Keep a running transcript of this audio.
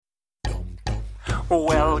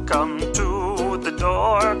Welcome to the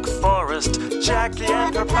Dork Forest. Jackie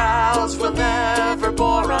and her pals will never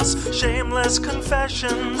bore us. Shameless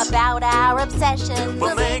confessions about our obsession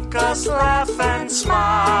will make us laugh and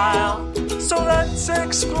smile. So let's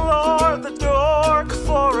explore the Dork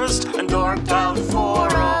Forest and dork out for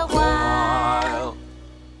a while.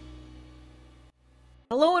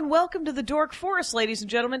 Hello and welcome to the Dork Forest, ladies and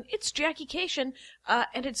gentlemen. It's Jackie Cation,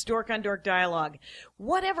 and it's Dork on Dork Dialogue.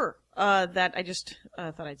 Whatever that I just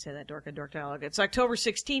thought I'd say that, Dork on Dork Dialogue. It's October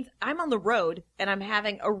 16th. I'm on the road, and I'm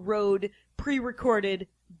having a road pre-recorded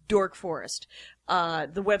Dork Forest.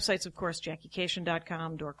 The website's, of course,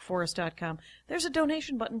 JackieCation.com, DorkForest.com. There's a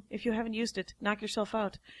donation button if you haven't used it. Knock yourself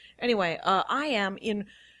out. Anyway, I am in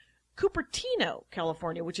Cupertino,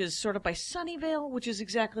 California, which is sort of by Sunnyvale, which is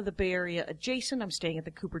exactly the Bay Area adjacent. I'm staying at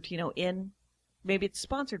the Cupertino Inn. Maybe it's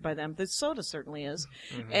sponsored by them. The soda certainly is.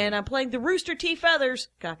 Mm-hmm. And I'm playing the Rooster T. Feathers,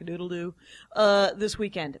 cock-a-doodle-doo, this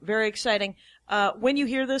weekend. Very exciting. When you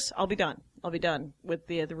hear this, I'll be done. I'll be done with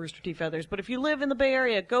the Rooster T. Feathers. But if you live in the Bay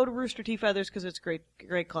Area, go to Rooster T. Feathers because it's a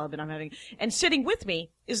great club. And sitting with me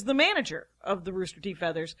is the manager of the Rooster T.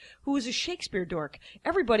 Feathers, who is a Shakespeare dork.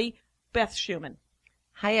 Everybody, Beth Schumann.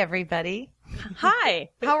 Hi, everybody. Hi.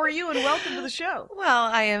 How are you, and welcome to the show. Well,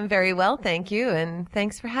 I am very well, thank you, and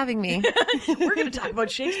thanks for having me. We're going to talk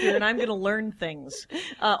about Shakespeare, and I'm going to learn things.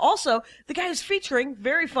 Also, the guy who's featuring,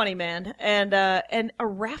 very funny man, and a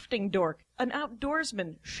rafting dork, an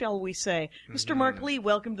outdoorsman, shall we say. Mr. Mark Lee,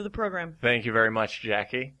 welcome to the program. Thank you very much,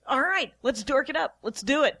 Jackie. All right, let's dork it up. Let's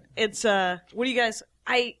do it. It's, what do you guys,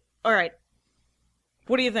 all right.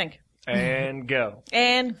 What do you think? And go.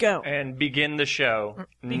 And go. And begin the show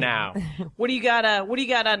now. What do you got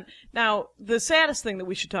on? Now, the saddest thing that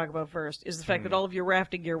we should talk about first is the fact that all of your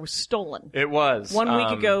rafting gear was stolen. It was. 1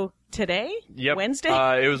 week ago today? Yep.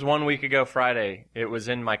 Wednesday? It was 1 week ago Friday. It was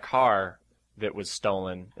in my car that was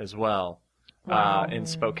stolen as well. Wow. In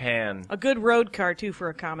Spokane. A good road car, too, for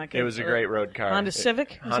a comic. It was a great road car. Honda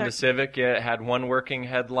Civic? Civic. Yeah, it had one working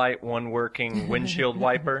headlight, one working windshield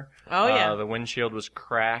wiper. Oh, yeah. The windshield was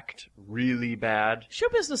cracked really bad. Show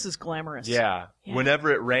business is glamorous. Yeah.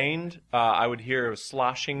 Whenever it rained, I would hear a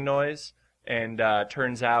sloshing noise, and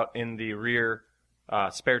turns out in the rear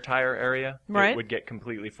spare tire area, it would get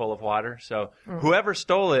completely full of water. So whoever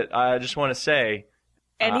stole it, I just want to say,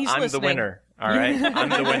 and he's I'm listening. the winner. All right, I'm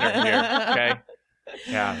the winner here. Okay.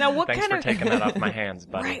 Yeah. Now, Thanks for taking that off my hands,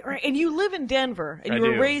 buddy. Right. And you live in Denver, and you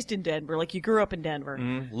were raised in Denver, like you grew up in Denver.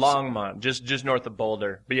 Longmont, just north of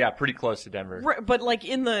Boulder, but yeah, pretty close to Denver. Right, but like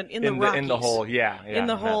in the Rockies, in the whole, in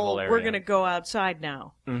the whole area. We're gonna go outside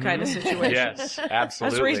now kind of situation. Yes,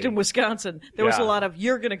 absolutely. I was raised in Wisconsin. There was a lot of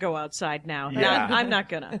you're gonna go outside now. Yeah. I'm not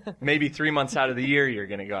gonna. Maybe 3 months out of the year you're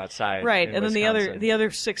gonna go outside. Right, and then Wisconsin. the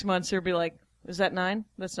other 6 months there'll be like, is that 9?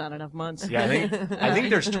 That's not enough months. Yeah, I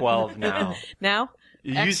think there's 12 now. Now?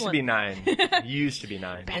 It used to be 9.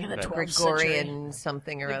 Back in the 12th Gregorian century.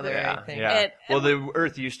 something or other, I think. Yeah. Well, the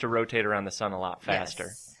Earth used to rotate around the sun a lot faster.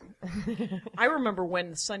 Yes. I remember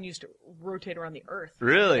when the sun used to rotate around the Earth.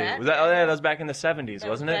 Really? That was back in the 70s,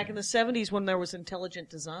 wasn't it? Back in the 70s when there was intelligent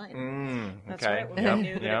design. That's okay. right. When we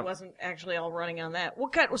knew that it wasn't actually all running on that.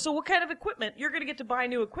 What kind of equipment? You're going to get to buy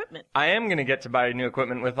new equipment. I am going to get to buy new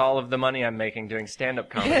equipment with all of the money I'm making doing stand-up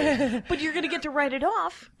comedy. But you're going to get to write it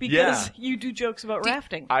off because you do jokes about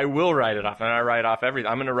rafting. I will write it off, and I write off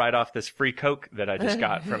everything. I'm going to write off this free Coke that I just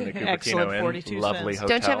got from the Cupertino Excellent, Inn. 42 Lovely cents.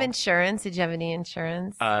 hotel. Don't you have insurance? Did you have any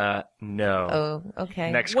insurance? No. Oh,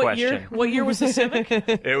 okay. Next What question. What year was the Civic?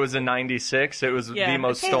 It was a 96. It was the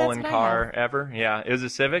most stolen that's what I car have. ever. Yeah, it was a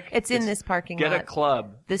Civic. It's in this parking lot. Get a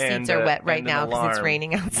club. The seats and, are wet right and now an because it's alarm.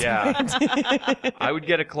 raining outside. Yeah. I would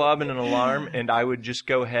get a club and an alarm, and I would just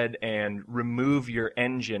go ahead and remove your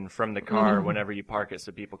engine from the car whenever you park it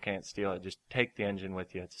so people can't steal it. Just take the engine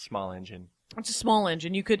with you. It's a small engine. It's a small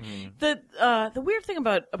engine. You could the weird thing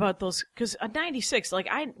about those, because a 96, like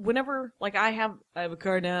I have a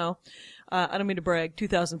car now. I don't mean to brag.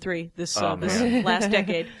 2003. This last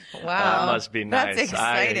decade. Wow, That must be nice. That's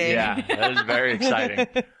exciting. That is very exciting.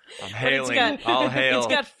 I'm hailing. I'll hail. It's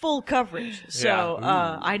got full coverage, so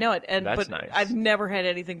I know it. That's but nice. I've never had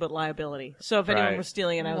anything but liability. So if anyone was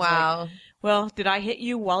stealing it, I was Wow. like, well, did I hit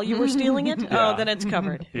you while you were stealing it? Oh, then it's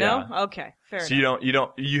covered. Yeah. No? Okay, fair So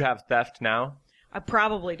enough. you have theft now? I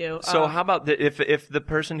probably do. So how about if the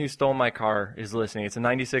person who stole my car is listening? It's a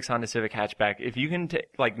 96 Honda Civic hatchback. If you can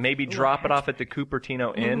maybe drop it off at the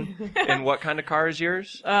Cupertino Inn. And what kind of car is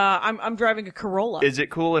yours? I'm driving a Corolla. Is it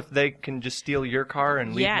cool if they can just steal your car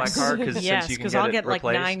and leave my car? Yes, because I'll get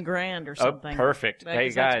replaced? like $9,000 or something. Oh, perfect. Hey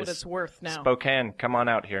That's guys, what it's worth now. Spokane, come on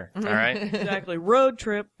out here. All right. Exactly. Road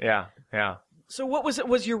trip. Yeah. So what was it?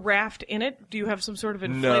 Was your raft in it? Do you have some sort of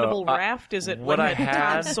inflatable raft? Is it what like I a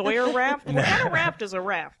had- Tom Sawyer raft? What kind of raft is a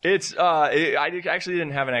raft? It's actually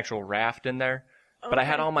didn't have an actual raft in there, but I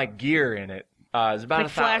had all my gear in it. It was about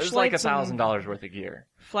Like it was like flashlights and- $1,000 worth of gear.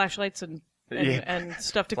 Flashlights and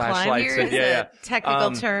stuff to Flashlights climb. Gear and- is yeah, a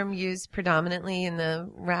technical term used predominantly in the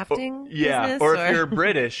rafting business? Or if you're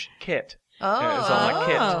British, kit. Oh. It's all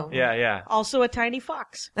my kit. Yeah. Also a tiny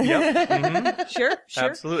fox. Yep. Mhm. Sure.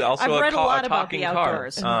 Absolutely. Also I've read a lot about talking the car.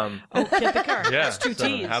 outdoors. Oh, Kit the car. Yeah. That's two so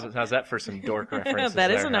T's. how's that for some dork references? That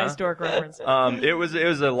is there, a nice huh? dork reference. It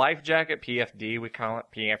was a life jacket, PFD. We call it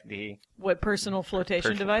PFD. What personal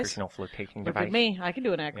flotation device? Personal flotation Look device. at me. I can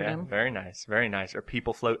do an Yeah, acronym. very nice, very nice. Or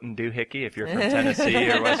people floating doohickey if you're from Tennessee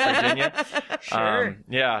or West Virginia. Sure.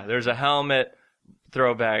 Yeah, there's a helmet.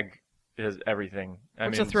 Throw bag is everything.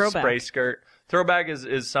 What's a throw bag? Spray skirt. Throw bag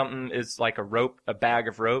is something. It's like a bag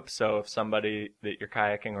of rope. So if somebody that you're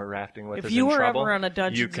kayaking or rafting with If is you in were trouble, ever on a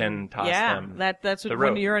Dungeons, you can toss yeah, them. that's the what, when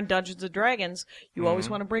rope. you're on Dungeons and Dragons, you always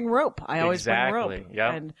want to bring rope. I always bring rope. Exactly,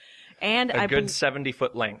 yep. And a I good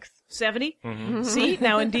 70-foot length. 70. See,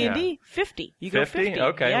 now in D&D, 50. You go 50.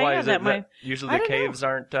 Okay. Yeah, Why yeah, is that it might, that usually I the don't know. caves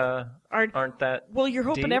aren't that? Well, you're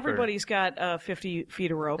hoping deep, or- everybody's got 50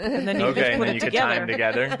 feet of rope, and then you Okay, just and put then it you could together. time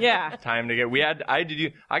together. Yeah. Time to get.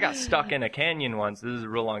 I got stuck in a canyon once. This is a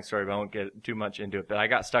real long story, but I won't get too much into it. But I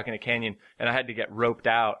got stuck in a canyon, and I had to get roped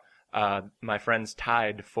out. My friends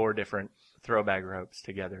tied 4 different throw bag ropes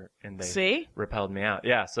together, and they See? repelled me out.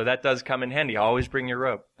 Yeah, so that does come in handy. Always bring your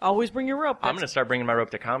rope. Always bring your rope. I'm going to start bringing my rope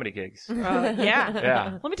to comedy gigs. Yeah.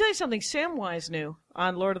 Yeah. Let me tell you something Samwise knew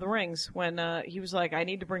on Lord of the Rings when he was like, I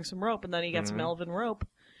need to bring some rope, and then he got some elven rope.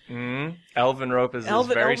 Elven rope is very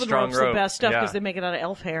Elven strong rope's rope. the best stuff Yeah. because they make it out of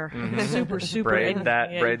elf hair. Super, super. braid and-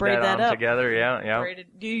 that, yeah, braid that on up. together. Yeah. Braided.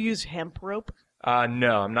 Do you use hemp rope?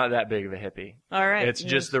 No, I'm not that big of a hippie. All right. It's You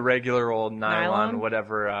just use- the regular old nylon, Nylon?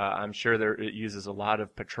 whatever. I'm sure it uses a lot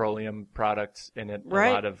of petroleum products in it. Right.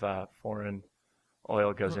 A lot of foreign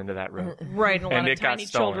oil goes into that rope. Right, and a lot and of it got tiny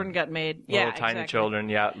stolen. children got made. Little Yeah, tiny exactly.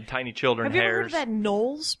 children, tiny children Have you ever heard hairs. of that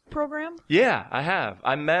Knowles program? Yeah, I have.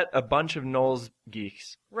 I met a bunch of Knowles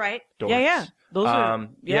geeks. Right. Dorks. Yeah. Those are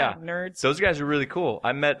yeah. nerds. Those guys are really cool.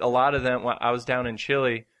 I met a lot of them when I was down in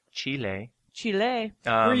Chile. Chile.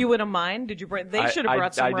 Um, Were you in a mine? Did you bring? They should have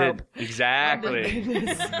brought some I rope. did. Exactly.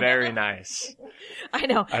 Very nice. I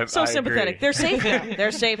know. So I sympathetic. agree. They're safe now.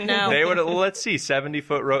 They're safe now. They would. Let's see,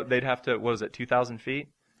 70-foot rope. They'd have to. What was it? 2,000 feet.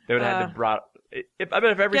 They would have to brought. I bet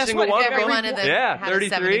if every Guess single what? one If of Every them. one of them yeah, had a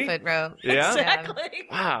 33. 70-foot rope. Yeah. Exactly.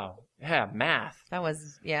 Wow. Yeah, math. That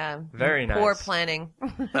was, Very nice. poor planning.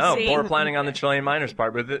 Oh, See? poor planning on the Chilean miners'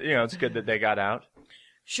 part, but it's good that they got out.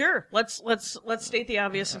 Sure. Let's state the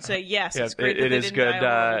obvious and say yes. Yeah, It's great it that they is didn't good. die a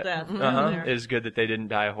horrible death down there. It is good that they didn't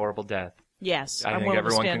die a horrible death. Yes, I I'm think willing to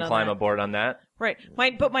everyone stand can on climb that. aboard on that. Right.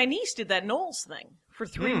 But my niece did that Knowles thing for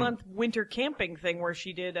 3-month winter camping thing where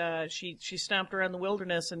she did she stomped around the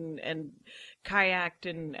wilderness and kayaked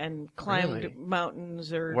and climbed Really?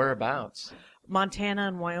 mountains or Whereabouts? Montana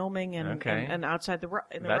and Wyoming and Okay. and outside in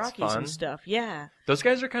the That's Rockies fun. and stuff. Yeah. Those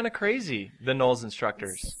guys are kind of crazy, the Knowles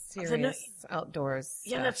instructors. Serious outdoors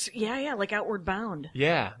Yeah, stuff. that's like Outward Bound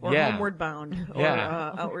Yeah, or yeah. Homeward Bound or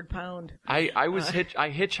Yeah. Outward Pound. I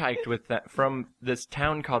hitchhiked with that from this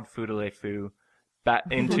town called Futalefu back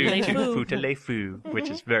into Futalefu, which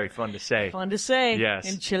is very fun to say. Fun to say.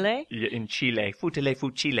 Yes. In Chile. Yeah, in Chile,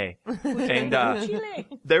 Futalefu, Chile. And Chile.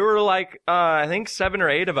 there were like I think 7 or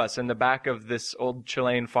 8 of us in the back of this old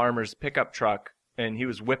Chilean farmer's pickup truck, and he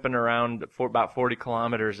was whipping around for about 40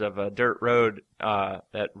 kilometers of a dirt road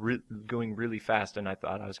going really fast, and I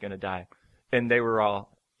thought I was going to die. And they were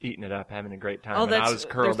all eating it up, having a great time. Oh, and I that's- was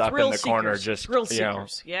curled they're up in thrill the corner, seekers. just Thrill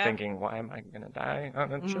seekers, yeah. thinking, "Why am I going to die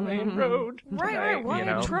on a Chilean road?" Right. Why You in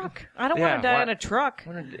know? a truck? I don't Yeah, want to die why- in a truck.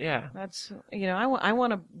 Yeah. That's I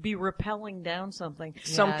want to be rappelling down something.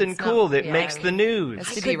 Something it's not- cool that yeah, makes I the mean, news. It's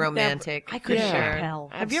to could be never- romantic. I couldn't Yeah. rappel.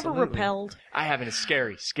 Have you ever Absolutely. rappelled? I haven't. It's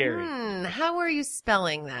scary. How are you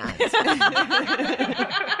spelling that?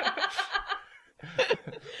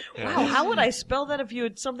 Wow, how would I spell that if you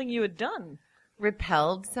had something you had done?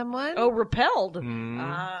 Repelled someone? Oh, repelled. R-E-P-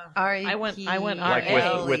 I went Like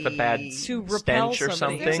R-A. with a bad To repel stench or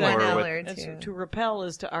somebody. something, Exactly. or Or with two. To repel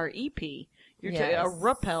is to R-E-P. A Yes.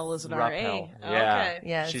 rappel is an R-A. Rappel. Yeah. Okay.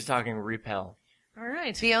 Yes. She's talking repel. All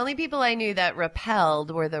right. The only people I knew that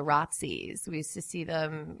rappelled were the ROTCs. We used to see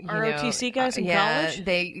them. ROTC guys in college?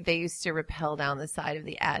 They used to rappel down the side of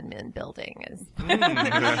the admin building,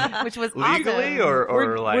 which was legally awesome.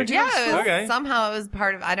 or like okay. Somehow it was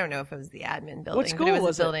part of. I don't know if it was the admin building. What school but it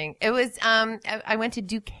was a building. It was. I went to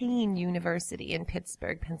Duquesne University in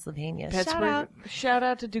Pittsburgh, Pennsylvania. Shout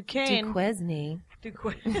out to Duquesne.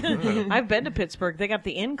 Duquesne. I've been to Pittsburgh. They got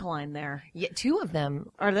the incline there. Yeah, 2 of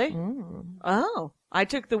them. Are they? Oh, I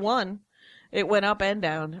took the one. It went up and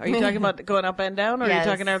down. Are you talking about going up and down, or yes. are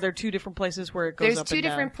you talking about there are 2 different places where it goes There's up 2 and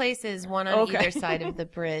down? different places, one on either side of the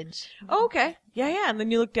bridge. Oh, okay. Yeah. And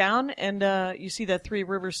then you look down and you see that 3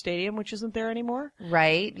 Rivers Stadium, which isn't there anymore.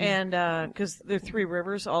 Right. And because there are 3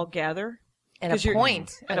 rivers all gather. At a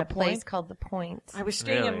point. At a place called the Point. I was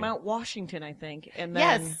staying in Mount Washington, I think. And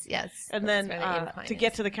then, yes. And then to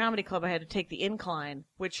get to the comedy club, I had to take the incline,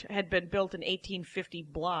 which had been built in 1850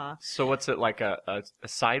 blah. So what's it like a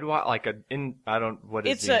sidewalk? Like the incline?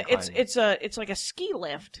 It's like a ski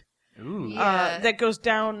lift. Ooh. That goes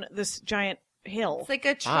down this giant hill. It's like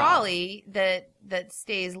a trolley that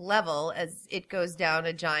stays level as it goes down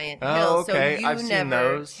a giant hill. Okay. So you I've never seen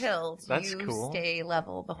those. tilt. That's you cool. Stay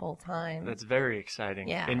level the whole time. That's very exciting.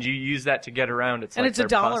 Yeah. And you use that to get around. It's and like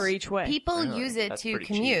it's $1 each way. People use it That's to pretty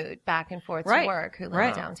commute back and forth Right. to work who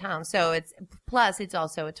live downtown. So it's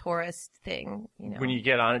also a tourist thing. When you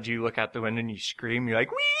get on it, do you look out the window and you scream? You're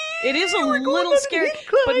like, wee! It is a little scary,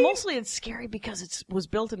 but mostly it's scary because it was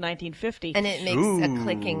built in 1950. And it makes a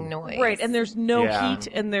clicking noise. Right, and there's no heat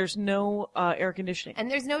and there's no air conditioning. And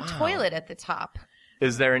there's no toilet at the top.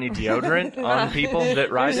 Is there any deodorant on people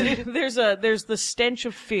that ride it? There's the stench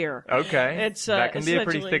of fear. Okay. It's that can be a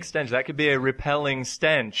pretty thick stench. That could be a repelling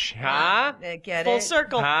stench. Huh? Get Full it?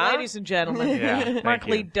 circle, ladies and gentlemen. Yeah, Mark thank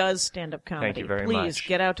Lee you. does stand-up comedy. Thank you very Please much.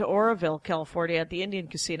 get out to Oroville, California at the Indian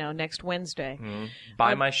Casino next Wednesday.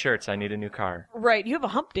 Buy my shirts. I need a new car. Right, you have a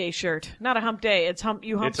hump day shirt. Not a hump day, it's hump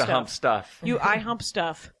It's stuff. a hump stuff. I hump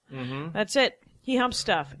stuff. That's it. He humps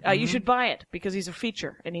stuff. You should buy it because he's a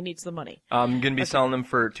feature and he needs the money. I'm going to be selling them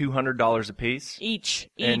for $200 a piece. Each.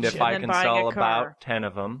 And if I can sell about 10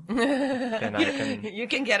 of them, then I can... You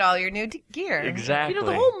can get all your new gear. Exactly. You know,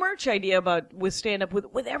 the whole merch idea with stand-up,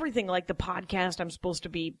 with everything, like the podcast, I'm supposed to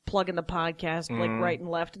be plugging the podcast, like right and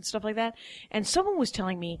left and stuff like that. And someone was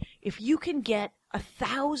telling me, if you can get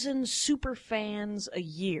 1,000 super fans a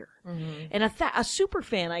year, and a super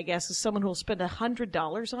fan, I guess, is someone who will spend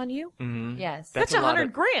 $100 on you. Yes. That's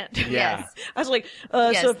 $100 grand. Yeah. Yes. I was like,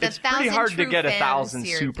 Yes, so the It's pretty hard to get 1,000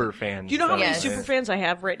 fans super fans. do you know how many Yes. super fans I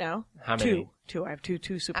have right now? How many? Two. I have two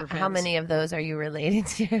super fans. How many of those are you related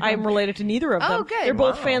to? I am related to neither of them. Oh, good. They're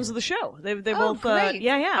both Wow. fans of the show. They Oh, both. great.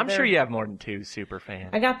 Yeah. I'm sure you have more than 2 super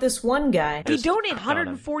fans. I got this one guy. He Just donated count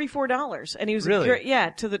 'em. $144, and he was Really?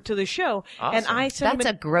 to the show. And Awesome. I sent That's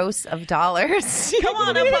him a gross of dollars. come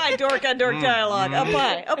on up high, dork on dork dialogue. Up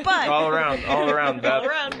high. All around, Beth. All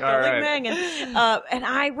around, All right. banging. And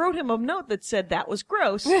I wrote him a note that said that was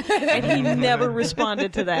gross, and he never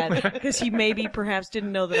responded to that because he maybe perhaps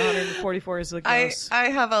didn't know that 144 is the gross. I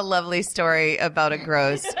have a lovely story about a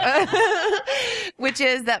gross, which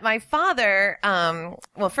is that my father,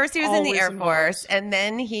 first he was in the Always Air involved. Force, and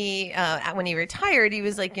then he, when he retired, he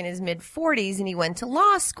was like in his mid 40s and he went to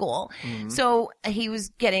law school. So he was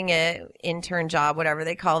getting a intern job, whatever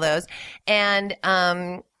they call those. And,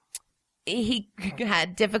 he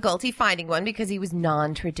had difficulty finding one because he was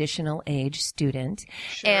non-traditional age student.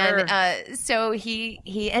 Sure. And so he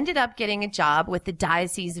ended up getting a job with the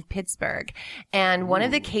Diocese of Pittsburgh. And one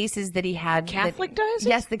of the cases that he had... Catholic diocese?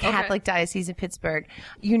 Yes, the Catholic Diocese of Pittsburgh.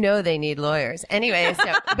 You know they need lawyers. Anyway,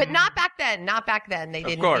 so... But not back then. Not back then. They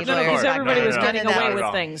didn't course, need of lawyers. course. because back everybody then. was no, getting not away at with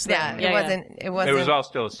all. things. Yeah, then. it wasn't It was all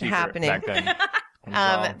still a secret happening. back then.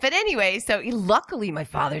 Wow. But anyway, so luckily my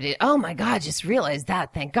father did. Oh my God, just realized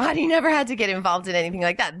that. Thank God he never had to get involved in anything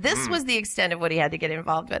like that. This was the extent of what he had to get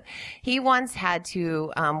involved with. He once had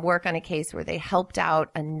to work on a case where they helped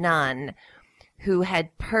out a nun who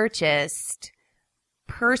had purchased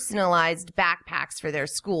personalized backpacks for their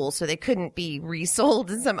school so they couldn't be resold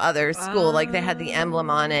to some other school. Like they had the emblem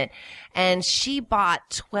on it. And she bought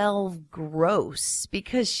 12 gross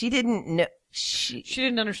because she didn't know. She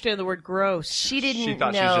didn't understand the word gross. She didn't She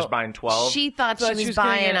thought know. she was just buying 12? She thought Thought she she was was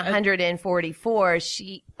getting buying a- 144.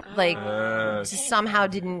 She somehow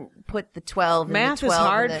didn't put the 12 and Math the 12 is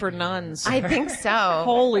hard and the, for nuns. I think so.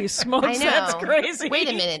 Holy smokes, I know. that's crazy. Wait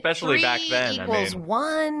a minute. Especially 3 back then, I equals mean.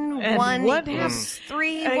 1. And 1 what equals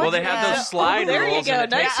 3. Well, they have those slide there you rules, go. and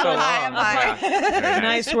it takes Nice so one. long. Very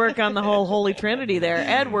Nice work on the whole Holy Trinity there.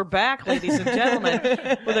 Ed, we're back, ladies and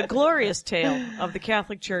gentlemen, with a glorious tale of the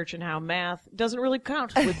Catholic Church and how math doesn't really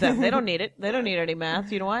count with them. They don't need it. They don't need any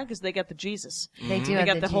math. You know why? Because they got the Jesus. They do They have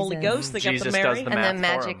got the Holy Jesus. Ghost. They got Jesus the Mary. does the And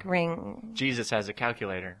math the for magic 'em. ring. Jesus has a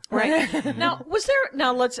calculator. Right.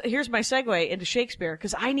 Here's my segue into Shakespeare,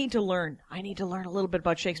 because I need to learn. I need to learn a little bit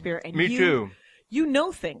about Shakespeare. And Me too. You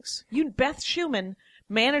know things. Beth Schumann,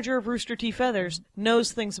 manager of Rooster T. Feathers,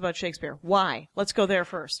 knows things about Shakespeare. Why? Let's go there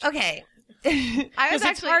first. Okay. I was Because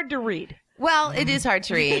it's hard to read. Well, it is hard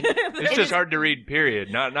to read. It's just hard to read, period.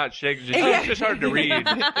 Not Shakespeare. It's just hard to read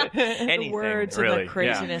anything, The words really. and the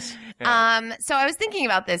craziness. So I was thinking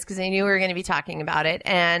about this because I knew we were going to be talking about it.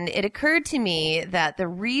 And it occurred to me that the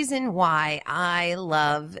reason why I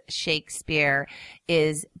love Shakespeare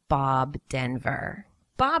is Bob Denver.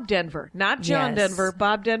 Bob Denver, not John Yes. Denver.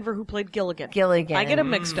 Bob Denver, who played Gilligan. Gilligan. I get him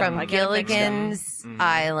mixed up. From I get 'em mixed up. Gilligan's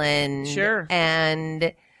Island. Sure.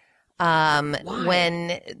 And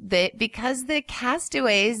because the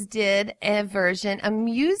Castaways did a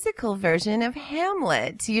musical version of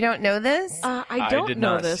Hamlet. You don't know this? I don't did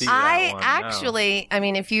know not this. see that I one, no. actually, I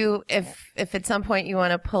mean, if at some point you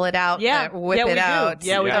want to pull it out, whip we it do. out.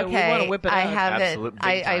 Yeah, we do. We Okay, wanna whip it I out. have Absolute it.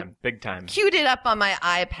 big I big time. queued it up on my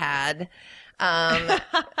iPad.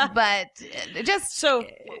 But just So,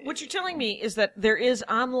 what you're telling me is that there is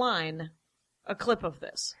online a clip of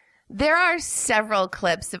this. there are several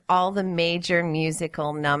clips of all the major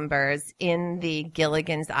musical numbers in the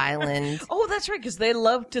Gilligan's Island. Oh, that's right, because they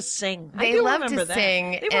love to sing. I They do love remember to that.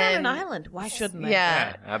 sing, They were on an and- island. Why shouldn't they?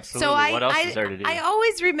 Yeah, absolutely. So What else is there to do? I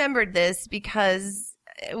always remembered this because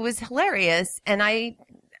it was hilarious, and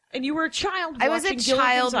And you were a child. I was a watching Gilligan's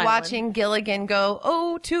child Island. watching Gilligan go,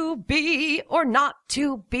 oh, to be or not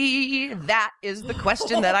to be, that is the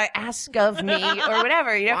question that I ask of me, or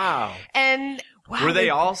whatever, you know? Wow. And Were they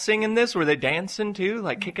all singing this? Were they dancing too?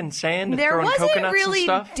 Like kicking sand and there throwing wasn't coconuts really and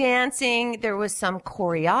stuff? dancing. There was some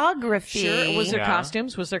choreography. Sure. Was there Yeah.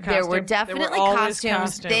 costumes? Was there There costumes? were definitely always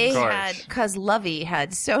costumes. They Of course. had, because Lovey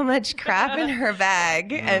had so much crap in her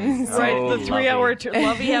bag. And so Right, Oh, the 3-hour Lovey.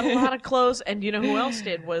 Lovey had a lot of clothes, and you know who else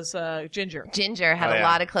did was Ginger. Ginger had Oh, a yeah.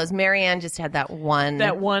 lot of clothes. Marianne just had that one.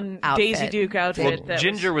 That one outfit. Daisy Duke outfit. Well, that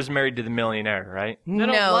Ginger was married to the millionaire, right? No,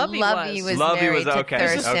 Lovey Lovey was. was Lovey married was- to okay,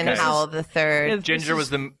 Thurston okay. Howell the third. Ginger was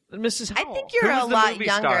the. Mrs. I Howell. think you're Who was a the lot movie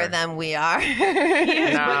younger star? than we are.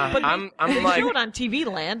 Nah, But I'm they like. show it on TV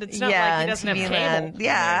Land. It's not yeah, like he on doesn't TV have Land. cable.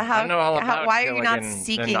 Yeah, I know all about why are you not Gilligan and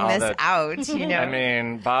seeking all this that. out? You know. I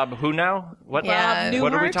mean, Bob, who now? What? Yeah.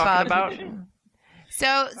 What are we Newhart? talking Bob- about?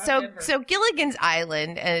 So Gilligan's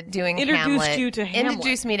Island doing Introduced Hamlet you to Hamlet.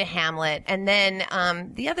 introduced me to Hamlet, and then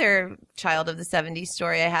the other child of the '70s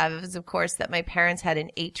story I have is, of course, that my parents had an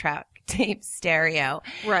 8-track tape stereo,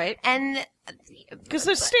 Right. and Because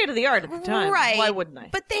they're state of the art at the time. right? Why wouldn't I?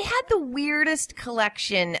 But they had the weirdest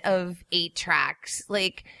collection of 8-tracks,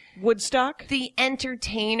 like Woodstock? The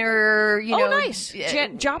Entertainer. You Oh, know, nice.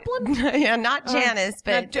 Joplin? yeah, not Janice,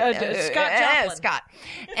 but Scott Joplin. Scott,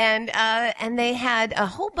 and they had a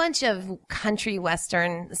whole bunch of country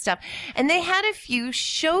western stuff, and they had a few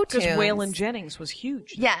show tunes. Because Waylon Jennings was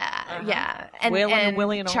huge. Yeah, yeah, and, Waylon and and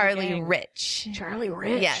Willie and all the Charlie gang. Rich. Charlie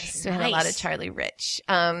Rich. Yes, we had a lot of Charlie Rich.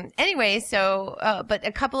 Anyway, so but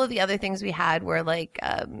a couple of the other things we had were like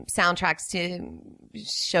soundtracks to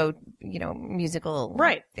show, musical.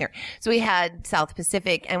 Right. There. So we had South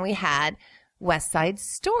Pacific and we had West Side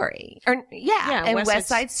Story. And West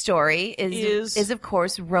Side Story is of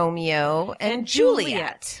course Romeo and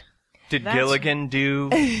Juliet. Did That's- Gilligan do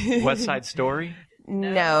West Side Story?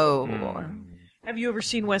 No. Have you ever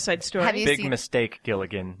seen West Side Story? Have you Big seen- mistake,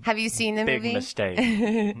 Gilligan. Have you seen the Big movie? mistake.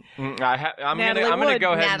 I'm Natalie gonna Wood.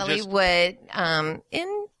 go ahead Natalie and just. Wood,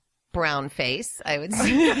 in brown face, I would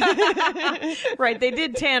say. Right, they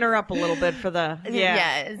did tan her up a little bit for the... Yeah.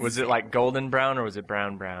 Yes. Was it like golden brown or was it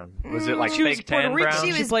brown brown? Was it like She was fake Puerto tan Rican. brown?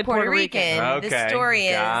 She She was played Puerto Puerto Rican. Rican. Okay, The story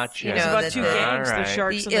is, gotcha. It's about two All gangs, the right.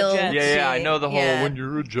 Sharks and The the ill- Jets. Yeah, I know the whole Yeah. when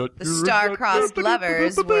you're a jet. The you're a star-crossed jet.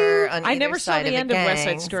 lovers were on I either never saw side the of end a of West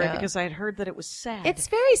gang, Side Story so- because I had heard that it was sad. It's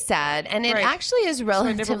very sad, and it Right. actually is I never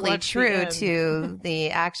relatively watched the true end. to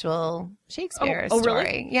the actual Shakespeare oh, story.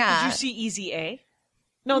 really? Yeah. Did you see Easy A?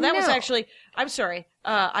 No, that was No. actually I'm sorry.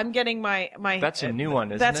 I'm getting my. That's a new one,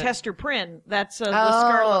 isn't that's it? Hester Prynne. That's the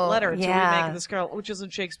Scarlet Letter. It's a yeah. remake of the Scarlet, which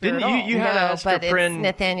isn't Shakespeare Didn't at all. you had a No, Hester but it's Prynne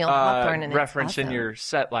Nathaniel Hawthorne, and it's reference in awesome. your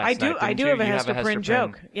set last night. I do didn't have you? a You Hester Prynne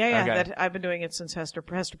joke. Prynne. Yeah. Okay. That I've been doing it since Hester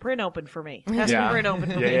Prynne opened for me. Hester Prynne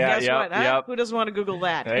opened for me. Yeah, Guess yep, what? Huh? yep. Who doesn't want to Google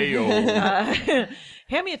that? Hey yo.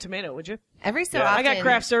 Hand me a tomato, would you? Every so Yeah. often, I got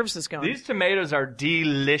craft services going. These tomatoes are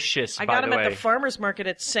delicious. I got by them the at way. the farmers market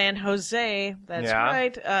at San Jose. That's Yeah.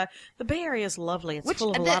 right. The Bay Area is lovely. It's which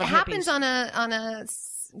full of a that lot of happens hippies. on a.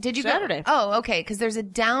 Did you Saturday. go? Oh, okay. Because there's a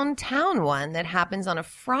downtown one that happens on a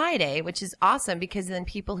Friday, which is awesome because then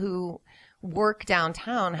people who work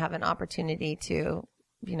downtown have an opportunity to,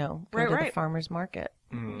 go to the Right. farmers market.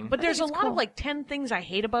 But there's a lot of like 10 things I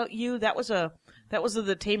hate about you. That was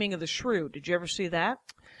the Taming of the Shrew. Did you ever see that?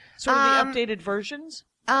 Sort of the updated versions.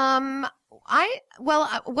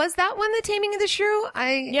 Was that one the Taming of the Shrew?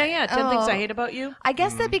 Yeah. 10 things I hate about you. I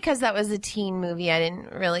guess that because that was a teen movie, I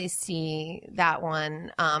didn't really see that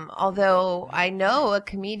one. Although I know a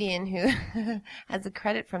comedian who has a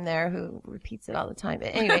credit from there who repeats it all the time.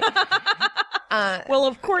 But anyway. Well,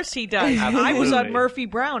 of course he does. I was Absolutely. on Murphy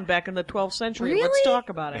Brown back in the 12th century. Really? Let's talk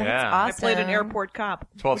about it. Yeah. I played an Awesome. airport cop.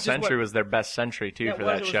 12th which is century what- was their best century too for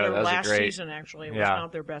that it was show. their That was last a great. season, actually. It was Yeah.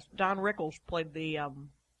 not their best. Don Rickles played the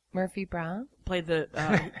Murphy Brown?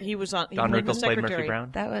 he was on. He Don played the Rickles played Murphy secretary.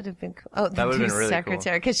 Brown. That would have been cool. Oh, That the would've new been really cool.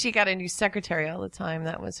 secretary. Because she got a new secretary all the time.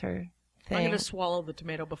 That was her thing. I'm going to swallow the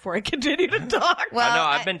tomato before I continue to talk. Well, I know.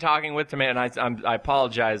 I've been talking with tomato, and I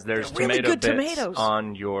apologize. There's They're really tomato good bits tomatoes.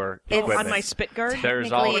 on your It's- equipment. on my spit guard.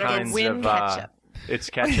 There's all Technically, kinds it's of ketchup. It's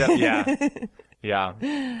ketchup. Yeah. Yeah,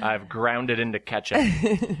 I've ground it into ketchup.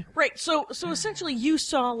 Right. So essentially, you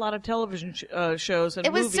saw a lot of television shows and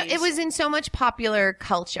It was movies. it was in so much popular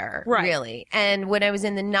culture, Right. really. And when I was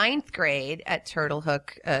in the 9th grade at Turtle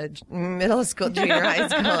Hook Middle School, Junior High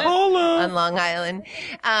School on Long Island,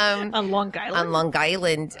 on Long Island. on Long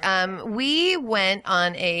Island, we went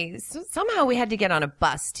on somehow we had to get on a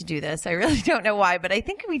bus to do this. I really don't know why, but I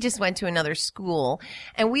think we just went to another school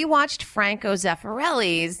and we watched Franco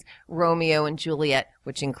Zeffirelli's Romeo and Juliet,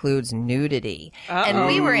 which includes nudity. And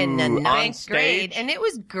we were in the 9th grade, and it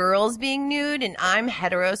was girls being nude, and I'm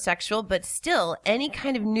heterosexual, but still, any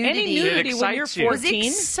kind of nudity, Any nudity when you're excites you. was 14.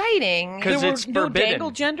 exciting. Because There were it's no forbidden.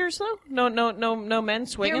 dangle genders though. No men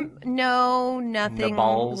swinging. No, nothing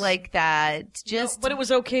balls. like that. Just But it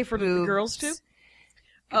was okay for the boobs. girls too.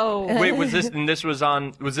 Oh, Wait, was this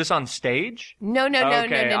on stage? No.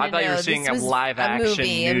 Okay, I thought you were seeing This a was live action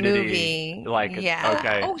a nudity. movie. Like, yeah.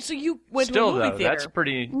 okay. Oh, so you went Still to a movie though, theater. that's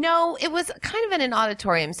pretty. No, it was kind of in an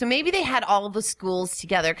auditorium. So maybe they had all the schools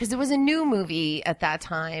together because it was a new movie at that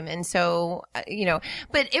time. And so,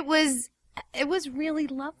 but it was really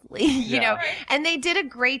lovely, and they did a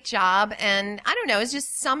great job. And I don't know, it's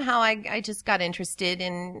just somehow I just got interested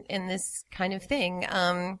in this kind of thing.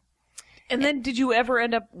 And then, did you ever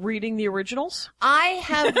end up reading the originals? I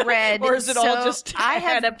have read, Or is it all just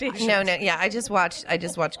adaptations? No, yeah. I just watched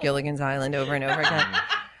Gilligan's Island over and over again.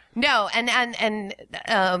 No, and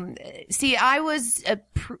see, I was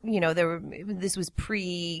this was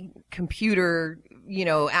pre-computer,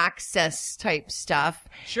 access type stuff.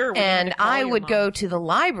 Sure, we had And to call I your would mom. go to the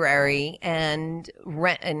library and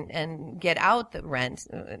rent and get out the rent,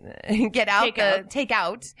 take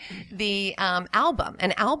out the an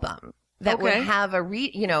album. That would Okay. have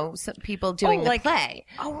some people doing the play.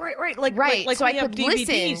 Oh, right. Like So we I have could listen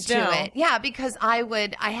DVDs to now. it. Yeah, because I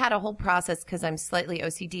had a whole process because I'm slightly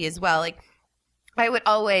OCD as well. Like I would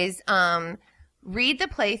always read the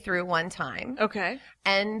play through one time. Okay.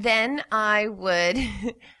 And then I would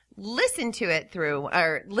listen to it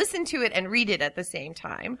and read it at the same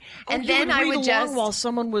time. And You then I read would along just while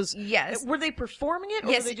someone was. Yes. Were they performing it?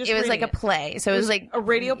 Or Yes, were they just it was like a reading it? play. So it was like a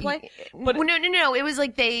radio play? But no. It was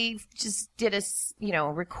like they just did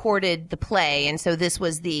recorded the play, and so this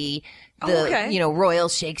was the okay. Royal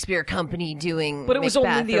Shakespeare Company doing. But it was only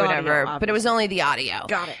Macbeth the or audio, whatever. But it was obviously. only the audio.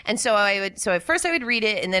 Got it. And so at first I would read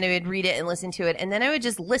it, and then I would read it and listen to it, and then I would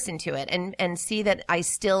just listen to it and see that I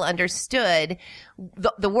still understood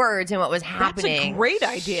the words and what was That's happening. a great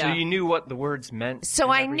idea. So you knew what the words meant. So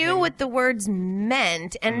and I knew everything? what the words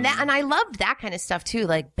meant, and and I loved that kind of stuff too,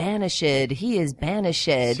 like banished. He is banished.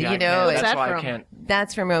 See, I can't- What's That's that why from? I can't.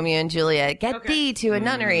 That's from Romeo and Juliet. Get Okay. thee to a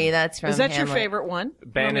nunnery. That's from Is that your Hamlet. favorite one?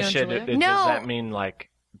 Banish Romeo it. and Juliet? No. Does that mean like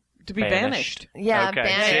To be banished. Yeah, Okay.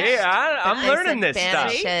 banished. See, I'm I learning said this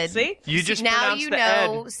stuff. banished. See? You just now pronounced you the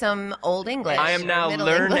know ed. some old English. I am or now Middle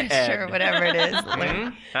learn English ed. or whatever it is.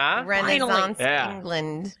 Huh? Renaissance Yeah.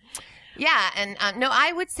 England. Yeah, and no,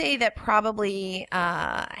 I would say that probably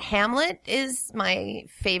Hamlet is my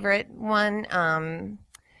favorite one.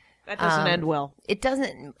 That doesn't end well. It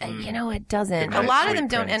doesn't. It doesn't. Good night, A lot of sweet them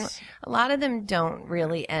don't prince. end. A lot of them don't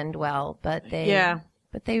really end well, but they. Yeah.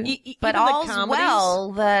 But they. even but the all's comedies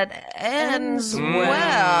well that ends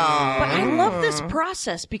well. But I love this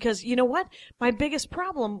process because you know what? My biggest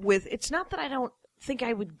problem with it's not that I don't think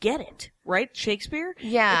I would get it, right? Shakespeare?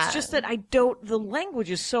 Yeah. It's just that I don't, the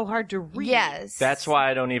language is so hard to read. Yes. That's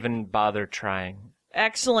why I don't even bother trying.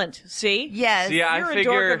 Excellent. See? Yes. See, I You're a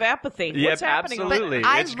figure, dork of apathy. Yep, What's happening? absolutely. But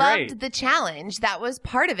I It's loved great. the challenge. That was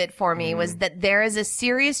part of it for me, was that there is a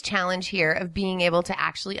serious challenge here of being able to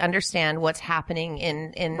actually understand what's happening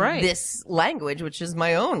in Right. this language, which is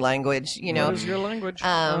my own language, What is your language?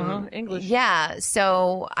 English. Yeah.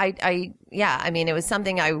 So I mean, it was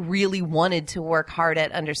something I really wanted to work hard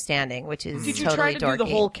at understanding, which is Did you totally try to dorky. do the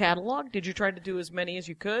whole catalog? Did you try to do as many as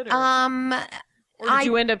you could? Or did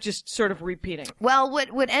you end up just sort of repeating? Well,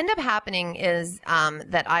 what would end up happening is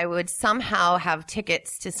that I would somehow have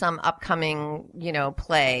tickets to some upcoming,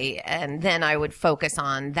 play, and then I would focus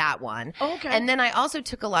on that one. Okay. And then I also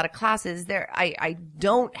took a lot of classes. I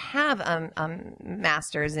don't have a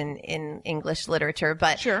master's in English literature,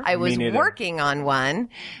 but Sure. I was Me neither. working on one.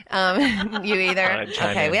 You either?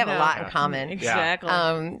 chime Okay, in. we have a lot in Yeah. common. Exactly.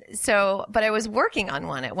 But I was working on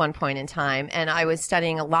one at one point in time, and I was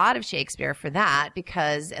studying a lot of Shakespeare for that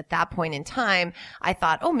because at that point in time, I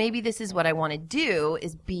thought, oh, maybe this is what I want to do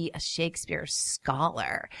is be a Shakespeare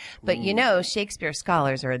scholar. But Shakespeare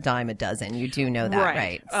scholars are a dime a dozen. You do know that,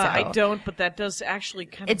 right? I So- don't, but that does actually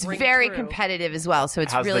kind of It's ring very through. competitive as well, so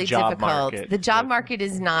it's How's the really job difficult. market? The job market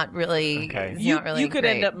is not really, Okay. it's You, not really you could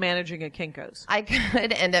great. end up managing a Kinko's. I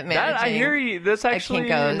could end up managing. That, I hear you. That's actually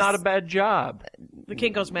Kinko's. not a bad job. The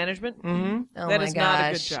Kinko's management? Mm-hmm. Oh That my is gosh, not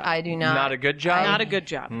a good job. I do not. Not a good job? Not a good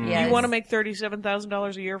job. Yes. You want to make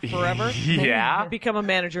 $37,000 a year forever? Yeah. Become a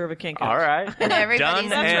manager of a Kinko's. All right. And everybody's done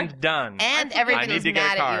that's and done. And I everybody's need to get a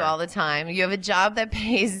mad at car. you all the time. You have a job that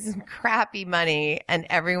pays crappy money, and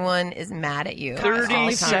everyone is mad at you. all the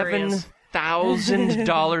time.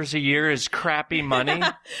 $37,000 a year is crappy money.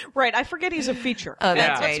 Right. I forget he's a feature. Oh,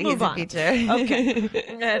 that's Yeah. right. Let's move He's a on. feature. Okay.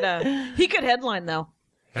 And, he could headline, though.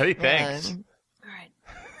 Hey, thanks. All right.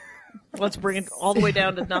 Let's bring it all the way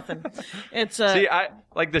down to nothing. It's See, I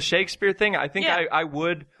like the Shakespeare thing. I think Yeah.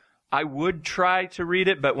 I would try to read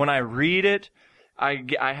it, but when I read it,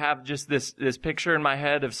 I have just this picture in my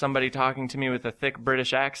head of somebody talking to me with a thick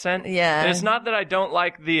British accent. Yeah. And it's not that I don't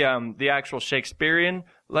like the actual Shakespearean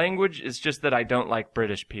language. It's just that I don't like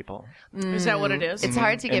British people. is that what it is? It's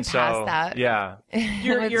hard to get And so, past that. Yeah.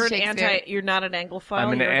 You're with an Shakespeare. you're not an Anglophile.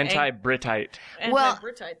 I'm an you're anti-Britite. Well-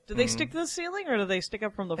 Anti-Britite. Do they stick to the ceiling or do they stick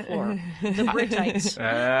up from the floor? The Britites.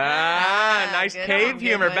 Nice good cave one, good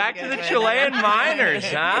humor. one, Back good to the one. Chilean miners,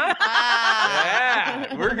 huh?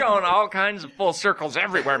 Yeah, we're going all kinds of full circles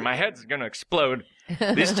everywhere. My head's gonna explode.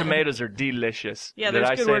 These tomatoes are delicious. Yeah, Did there's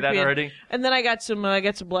I good say work that being- already? And then I got some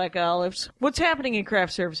black olives. What's happening in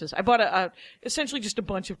craft services? I bought essentially just a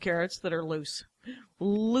bunch of carrots that are loose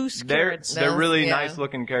carrots. They're really yeah. nice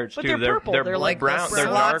looking carrots But too. they're purple. They're like brown. the They're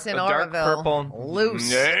dark, slots in a dark Oroville. purple.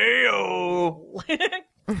 Loose. Ayo.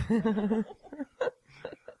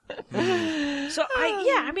 So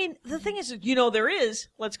I mean, the thing is, there is.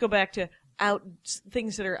 Let's go back to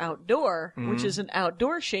things that are outdoor, which is an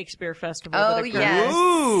outdoor Shakespeare festival. Oh, that occurs. yes.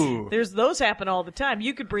 Ooh. There's those happen all the time.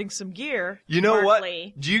 You could bring some gear. You know Mark what?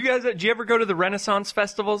 Lee. Do you ever go to the Renaissance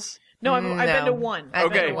festivals? No, I've been to one. I've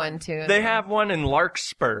Okay. been to one too. They have one in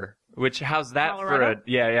Larkspur, which how's that Colorado? for a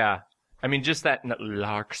yeah. I mean, just that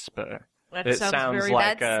Larkspur. That It sounds sounds very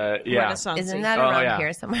like yeah. Renaissance. Isn't that Oh, around yeah.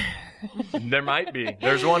 here somewhere? There might be.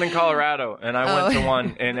 There's one in Colorado, and I went to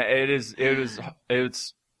one, and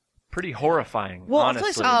it's pretty horrifying. Well,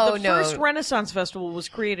 honestly. I'll tell you something. Oh, The no. first Renaissance Festival was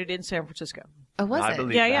created in San Francisco. Oh, was I it?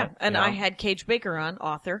 believe Yeah. that. And I had Cage Baker on,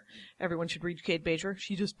 author. Everyone should read Cage Baker.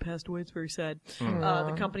 She just passed away. It's very sad.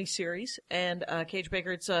 The company series. And Cage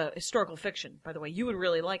Baker, it's a historical fiction, by the way. You would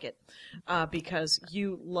really like it because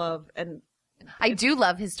you love... and I do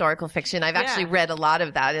love historical fiction. I've actually Yeah. read a lot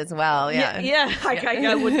of that as well. Yeah. I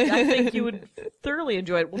think you would thoroughly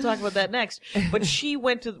enjoy it. We'll talk about that next. But she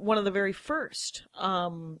went to one of the very first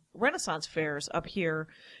Renaissance fairs up here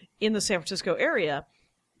in the San Francisco area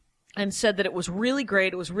and said that it was really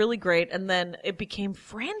great. It was really great. And then it became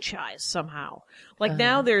franchised somehow. Like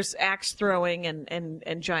now there's axe throwing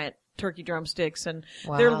and giant turkey drumsticks and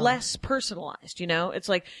they're Wow. less personalized, It's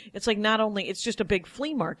like not only, it's just a big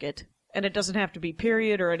flea market. And it doesn't have to be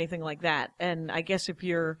period or anything like that. And I guess if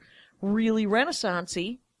you're really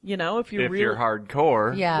Renaissance-y, if you're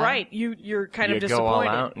hardcore, Yeah. right, you're kind you of go disappointed. all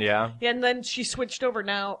out. Yeah. And then she switched over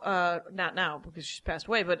now, not now because she's passed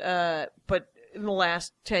away, but in the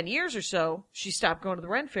last 10 years or so, she stopped going to the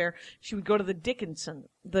Ren Fair. She would go to the Dickinson,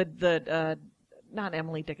 not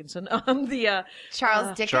Emily Dickinson,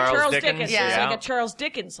 Charles Dickens. Charles Dickens. Yeah. It's Yeah. like a Charles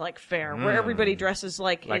Dickens like fair where everybody dresses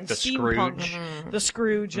like in the steampunk, Scrooge. the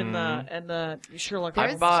Scrooge and the Sherlock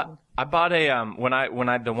Holmes. I bought a when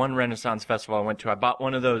I the one Renaissance festival I went to, I bought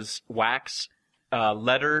one of those wax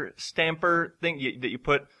letter stamper thing that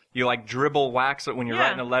you like dribble wax it when you're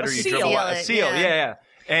writing a letter. A You seal. dribble a seal. Yeah.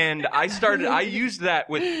 And I used that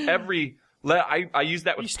with every. I used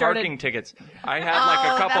that with parking tickets. I had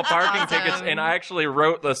like a couple parking tickets, and I actually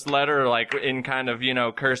wrote this letter like in kind of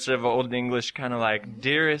cursive Old English, kind of like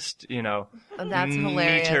dearest, That's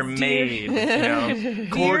hilarious. meter maid,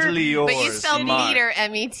 cordially yours. But you spelled Mark. meter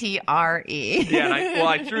M-E-T-R-E. Yeah, and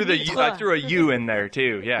I threw I threw a U in there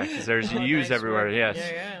too. Yeah, because there's U's nice everywhere. word. Yes.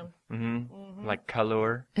 Yeah. Mm-hmm. Like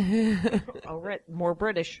color. Oh, right. More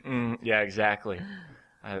British. Yeah, exactly.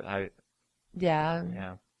 Yeah.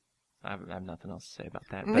 Yeah. I have nothing else to say about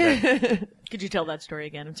that. But Could you tell that story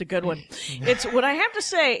again? It's a good one. It's what I have to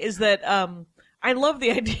say is that I love the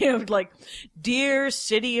idea of like, dear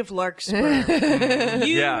city of Larkspur,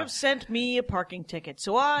 you have sent me a parking ticket,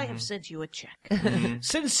 so I have sent you a check.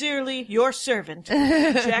 Sincerely, your servant,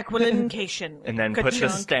 Jacqueline Cation. and then put the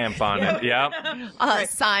stamp on it. Yep.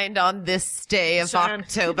 Signed on this day of Signed.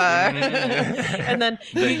 October. And then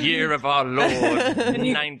The year of our Lord,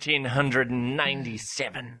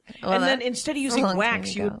 1997. and then instead of using long wax,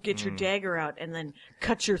 time you ago. would get your dagger out and then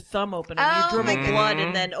cut your thumb open and you dribble blood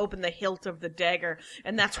and then open the hilt of the dagger,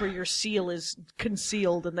 and that's where your seal is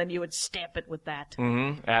concealed, and then you would stamp it with that.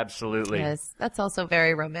 Absolutely. Yes, that's also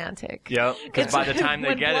very romantic. Yep. Because by the time they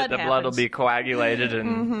when get it, the blood blood will happens. be coagulated,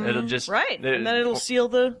 and it'll just Right, and then it'll seal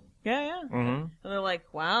the and they're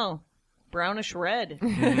like, wow, brownish red.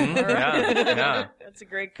 Yeah. That's a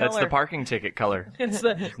great color. That's the parking ticket color. It's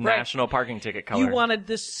the National parking ticket color. You wanted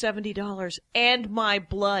this $70 and my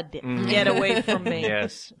blood. Get away from me.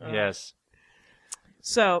 Yes. Yes.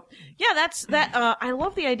 So, yeah, that's that. I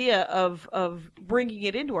love the idea of bringing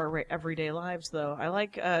it into our everyday lives, though. I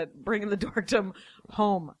like bringing the dorkdom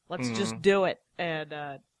home. Let's just do it, and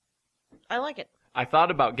I like it. I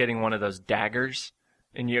thought about getting one of those daggers,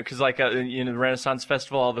 and because like the Renaissance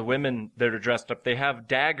Festival, all the women that are dressed up, they have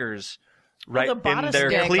daggers right the in bodice their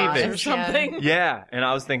daggers or cleavage. something. Yeah, and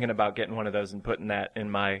I was thinking about getting one of those and putting that in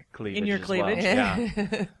my cleavage. In your as cleavage? well.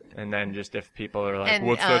 Yeah. And then just if people are like, And,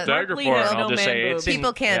 "What's that dagger Mark for?" Lee has And I'll no just man say boobs. it's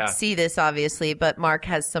People can't yeah. see this, obviously, but Mark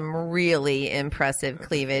has some really impressive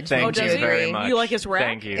cleavage. Thank Would you does he? very much. You like his rack?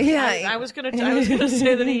 Thank you. Yeah. I was gonna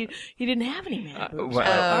say that he didn't have any man boobs.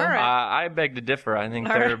 Well, all right. I beg to differ. I think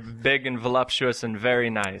they're big and voluptuous and very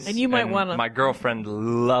nice. And you might wanna- My girlfriend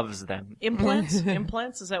loves them. Implants?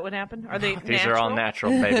 Implants? Is that what happened? Are they These natural? are all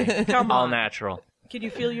natural, baby. Come all on. natural. Can you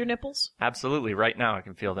feel your nipples? Absolutely. Right now, I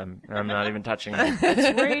can feel them. I'm not even touching them.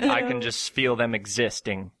 Radio. I can just feel them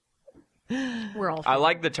existing. We're all. I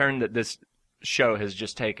like the turn that this show has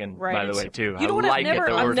just taken, Right. by the It's- way, too. You know I what like I've never, it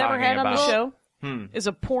that I've we're never talking had on about. the show? Is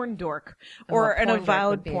a porn dork. Or a an porn dork avowed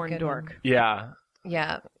would be a porn good dork. Yeah.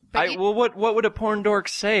 Yeah. But Well, what would a porn dork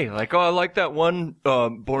say? Like, I like that one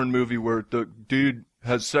porn movie where the dude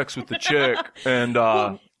has sex with the chick, and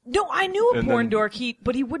No, I knew a and porn then- dork,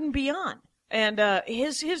 but he wouldn't be on. And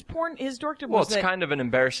his dorkdom well, was it's that kind of an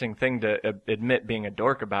embarrassing thing to admit being a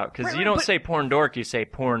dork about, because Right, you right, don't but- say porn dork, you say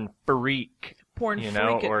porn freak. porn You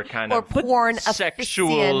know, freak. or kind or of porn sexual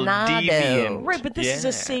aficionado. deviant. Right, but this is a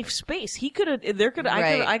Yeah. safe space. He could have.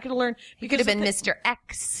 Right. I could have learned. He could have been Mr.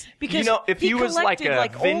 X. Because You know, if he he was like collected,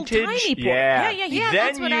 a old vintage, tiny porn. yeah, Yeah, then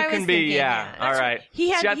that's what you I was can be, thinking, yeah. yeah. All That's right. what- he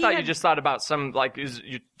had- See, I he thought had- you just thought about some like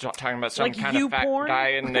you're talking about some Like kind you of fat porn? guy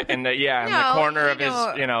in the in the No, corner of his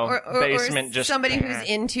or basement, just somebody who's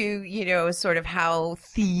into sort of how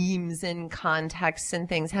themes and contexts and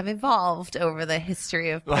things have evolved over the history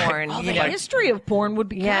of porn. Oh, you the know? history of porn would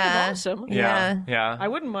be kind Yeah. of awesome. yeah. I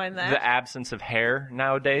wouldn't mind that. The absence of hair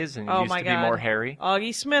nowadays, and it Oh used my to be God. more hairy.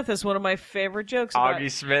 Augie Smith is one of my favorite jokes. About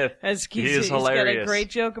Augie Smith, As he he's is got a hilarious. great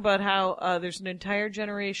joke about how there's an entire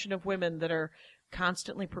generation of women that are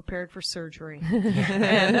constantly prepared for surgery.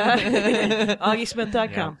 And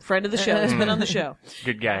AugieSmith.com, friend of the show, has been on the show.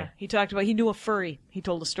 Good guy. He talked about, he knew a furry. He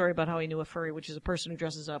told a story about how he knew a furry, which is a person who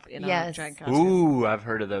dresses up in a Yes. giant costume. Ooh, I've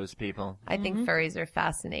heard of those people. I think furries are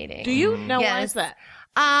fascinating. Mm-hmm. Do you? Now, why Yes. is that?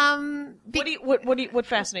 Be- What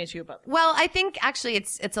fascinates you about them? Well, I think actually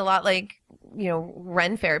it's a lot like,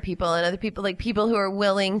 Ren Fair people and other people, like people who are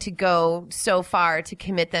willing to go so far to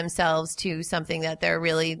commit themselves to something that they're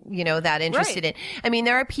really, that interested in. I mean,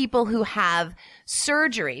 there are people who have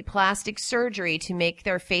plastic surgery to make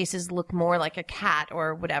their faces look more like a cat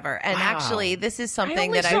or whatever. And actually, this is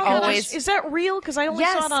something that I've always... Is that real? Because I only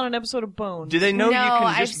saw it on an episode of Bones. Do they know you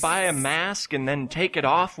can just buy a mask and then take it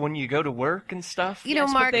off when you go to work and stuff? You know,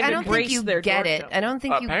 Mark, I don't think you get it. I don't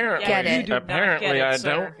think you get it. Apparently, I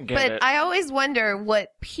don't get it. But I always wonder what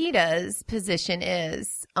PETA's position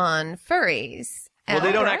is on furries. Well,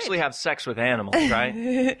 they don't actually have sex with animals,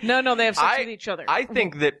 right? No, they have sex with each other. I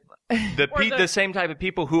think that the same type of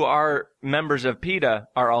people who are members of PETA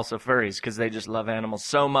are also furries because they just love animals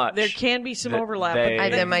so much. There can be some overlap.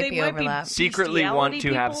 There might be overlap. Secretly want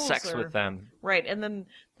to have sex with them. Right, and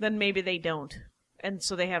then maybe they don't. And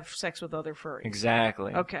so they have sex with other furries.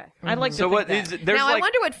 Exactly. Okay. I'd like to so think what that. is now I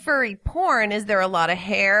wonder what furry porn is. There a lot of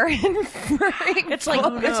hair in furry? It's like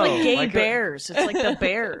gay bears. It's like the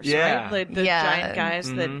bears, yeah. right? The giant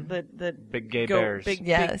guys that big gay bears, big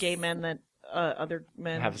gay men that other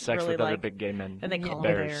men have sex really with like, other big gay men, and they call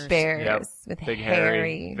them bears. Bears with big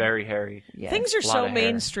hairy, very hairy. Yes. Things are so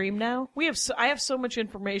mainstream now. I have so much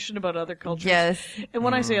information about other cultures. Yes. And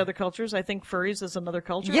when I say other cultures, I think furries is another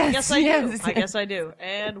culture. Yes, I guess I do.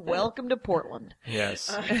 And welcome to Portland.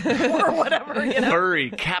 Yes. Or whatever,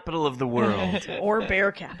 Furry capital of the world. Or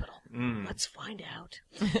bear capital. Let's find out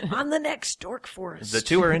on the next Dork Forest. The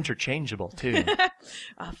two are interchangeable too,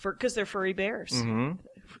 because they're furry bears. Mm-hmm.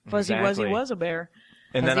 Fuzzy Wuzzy was a bear.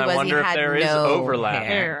 And then I wonder if there is overlap.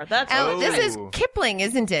 Hair. That's this is Kipling,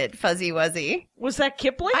 isn't it? Fuzzy Wuzzy. Was that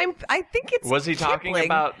Kipling? I think it's. Was he Kipling. talking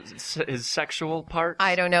about his sexual parts?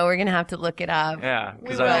 I don't know. We're gonna have to look it up. Yeah,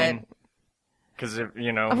 because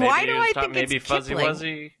maybe why do I think maybe it's Fuzzy Kipling?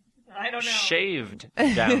 Wuzzy I don't know. Shaved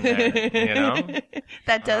down there,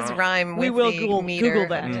 That does rhyme with we will the meter. Google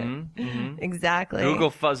that. Exactly. Google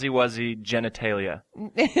Fuzzy Wuzzy genitalia.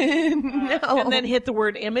 No. And then hit the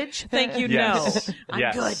word image. Thank you. Yes. No.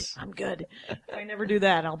 I'm good. If I never do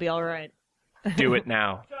that, I'll be all right. Do it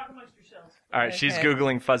now. Talk amongst yourselves. All right, she's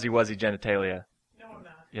Googling Fuzzy Wuzzy genitalia. No, I'm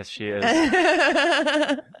not. Yes, she is.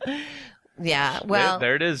 Yeah, well.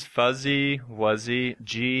 There it is. Fuzzy Wuzzy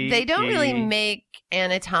G. They don't really make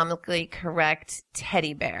anatomically correct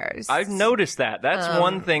teddy bears. I've noticed that. That's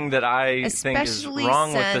one thing that I think is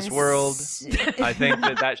wrong with this world. I think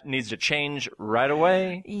that needs to change right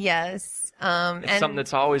away. Yes. It's something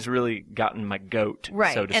that's always really gotten my goat,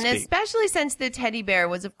 right. so to and speak. Especially since the teddy bear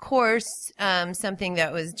was, of course, something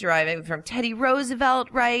that was derived from Teddy Roosevelt,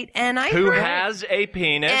 right? And who has a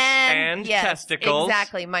penis and yes, testicles.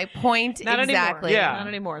 Exactly. My point. Not exactly. Anymore. Yeah. Not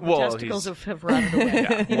anymore. The testicles have rotted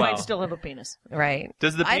away. He might still have a penis. Right.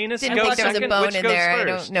 Does the penis I go didn't think second? There was a bone Which in goes there. first? I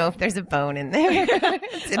don't know if there's a bone in there.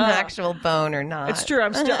 It's an actual bone or not. It's true.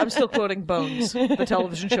 I'm still quoting Bones, the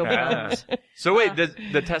television show Bones. So wait,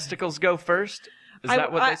 the testicles go first? Is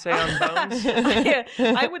that what they say on Bones?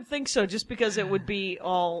 I would think so, just because it would be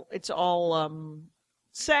it's all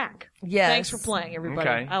sack. Yes. Thanks for playing, everybody.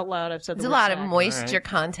 Okay. Out loud, I've said There's the a word lot sack. of moisture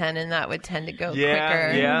content, and that would tend to go quicker.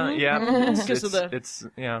 Yeah. It's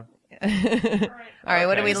All right,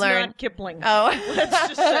 what do we It's learn? not Kipling. Oh. Let's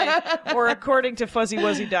just say, or according to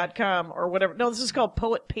fuzzywuzzy.com or whatever. No, this is called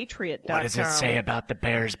poetpatriot.com. What does it say about the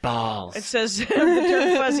bear's balls? It says the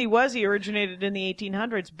term fuzzy wuzzy originated in the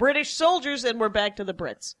 1800s. British soldiers, and we're back to the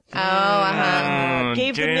Brits.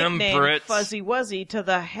 Gave the damn nickname Brits. Fuzzy Wuzzy to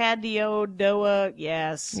the Hadiodoa.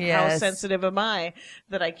 Yes. How sensitive am I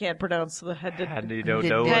that I can't pronounce the Hadiodoa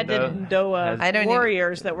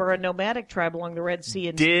warriors that were a nomadic tribe along the Red Sea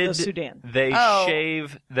in the Sudan. They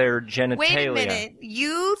shave their genitalia? Wait a minute.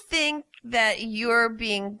 You think that you're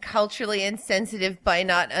being culturally insensitive by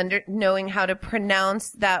not knowing how to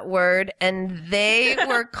pronounce that word, and they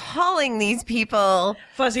were calling these people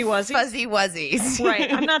Fuzzy Wuzzies? Fuzzy Wuzzies.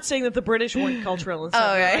 Right. I'm not saying that the British weren't cultural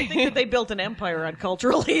insensitive. Oh, right. I think that they built an empire on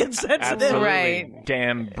culturally insensitive. Absolutely. Right.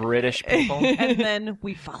 Damn British people. And then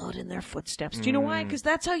we followed in their footsteps. Do you know why? Because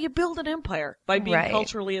that's how you build an empire, by being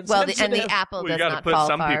culturally insensitive. Well, and the apple does not fall far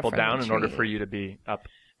from the tree. You got to put some people down in order for you to be up.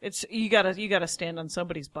 It's you gotta stand on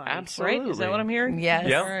somebody's body, Absolutely. right? Is that what I'm hearing? Yes.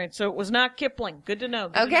 Yep. All right. So it was not Kipling. Good to know.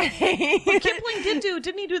 Okay. But Kipling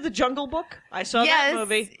didn't he do the Jungle Book? I saw that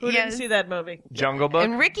movie. Who didn't see that movie? Jungle Book.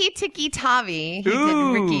 And Ricky Tikki Tavi. He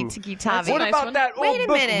did Ricky Tikki Tavi. What about that old Wait a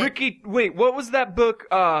book, minute. Ricky? Wait, what was that book?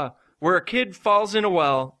 Where a kid falls in a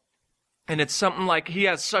well. And it's something like he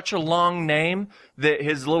has such a long name that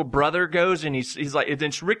his little brother goes and he's like,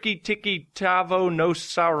 it's Ricky Tikki Tavo no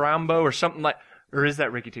Sarambo or something like. Or is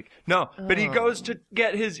that Ricky Tikki? No, but he goes to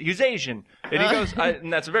get he's Asian. And he goes,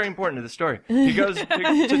 and that's very important to the story. He goes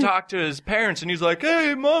to talk to his parents and he's like,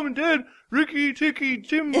 hey, Mom and Dad, Ricky Ticky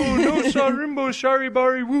Timbo no Sarimbo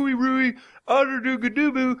Sharibari Wooey Rooey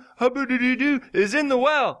Aderdoogadoobu Hubba-doo-doo-doo is in the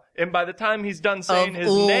well. And by the time he's done saying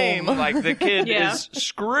his name, like the kid is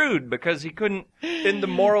screwed because he couldn't. In the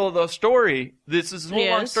moral of the story, this is a whole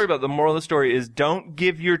long story about the moral of the story is don't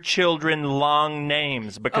give your children long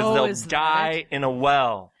names because they'll die in a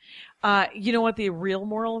well. You know what the real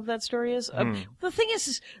moral of that story is? The thing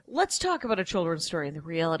is, let's talk about a children's story and the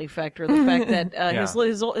reality factor of the fact that his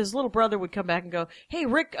little brother would come back and go, "Hey,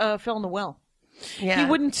 Rick fell in the well." Yeah. He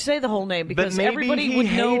wouldn't say the whole name because everybody would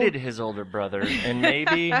know. Maybe he hated his older brother, and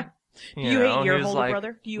maybe Do you hate your older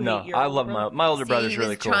brother? Do you hate your I older love brother? my older brother's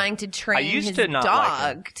really cool. He was trying to train his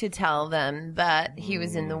dog to tell them that he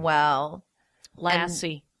was in the well.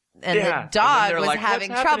 Lassie. And the dog was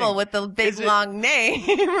having trouble with the big long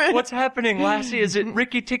name. What's happening, Lassie? Is it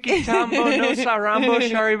Ricky Tiki Tambo no Sarambo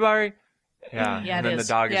Sharibari? Yeah, and then the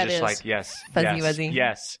dog is just like, yes, Fuzzy Wuzzy.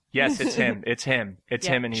 Yes, it's him, it's him,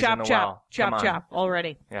 and he's in the well. Chop,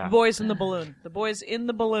 already. Yeah. The boys in the balloon. The boys in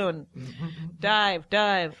the balloon. Dive.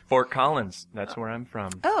 Fort Collins, that's where I'm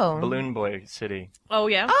from. Oh. Balloon Boy City. Oh,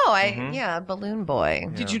 yeah? Oh, Balloon Boy.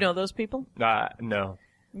 Did you know those people? No.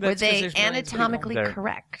 Were they anatomically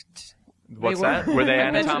correct? What's that? Were they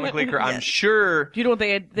anatomically correct? I'm sure. Do you know what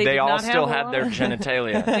they had? They all still had their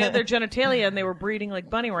genitalia. They had their genitalia, and they were breeding like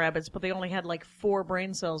bunny rabbits, but they only had like 4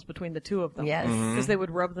 brain cells between the 2 of them. Yes, because they would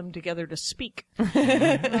rub them together to speak.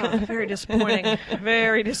 Very disappointing.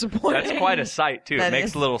 Very disappointing. That's quite a sight too. It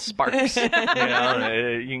makes little sparks. You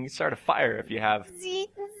can start a fire if you have.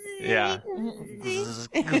 Yeah.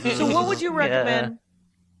 So, what would you recommend?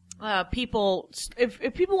 People,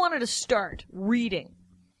 if people wanted to start reading,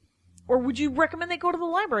 or would you recommend they go to the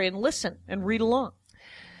library and listen and read along?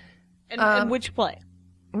 And which play?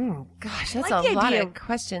 Gosh, that's a lot of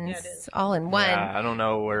questions all in one. Yeah, I don't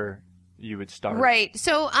know where you would start. Right.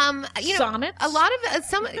 So, sonnets? A lot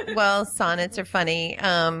of sonnets are funny.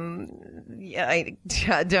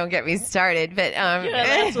 Don't get me started, but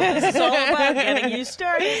that's what this is all about, getting you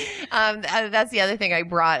started. That's the other thing I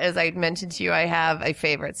brought. As I mentioned to you, I have a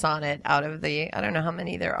favorite sonnet out of I don't know how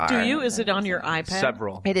many there are. Do you? Is it on your iPad?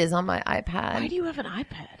 Several. It is on my iPad. Why do you have an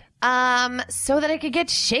iPad? So that I could get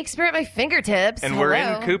Shakespeare at my fingertips. And we're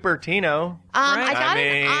in Cupertino. I got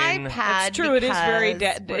an iPad. It's true. It is very.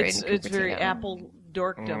 It's very Apple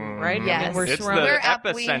dorkdom, right? Yes. I mean, it's the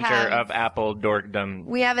epicenter of Apple dorkdom.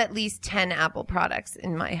 We have at least 10 Apple products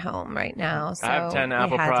in my home right now. So I have 10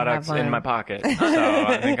 Apple products in my pocket, so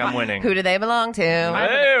I think I'm winning. Who do they belong to?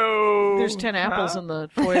 There's 10 apples in the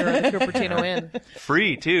foyer of the Cupertino Inn.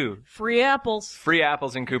 Free, too. Free apples. Free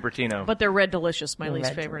apples in Cupertino. But they're Red Delicious, my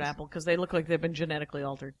least favorite apple, because they look like they've been genetically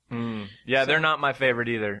altered. Yeah, they're not my favorite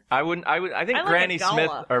either. I think like Granny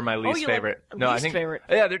Smith are my least favorite. I think favorite.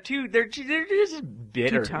 Yeah, they're just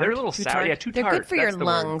bitter. They're a little sour. Yeah, too tart. They're good for your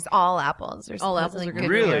lungs. All apples are all apples are good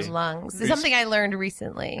for your lungs. It's something I learned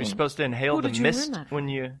recently. You're supposed to inhale the mist when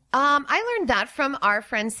you. I learned that from our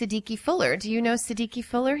friend Siddiqui Fuller. Do you know Siddiqui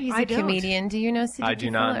Fuller? He's a comedian. Do you know Siddiqui Fuller? I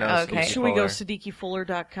do not know. Okay. Should we go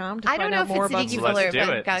SiddiquiFuller.com to find out more about Siddiqui Fuller? Let's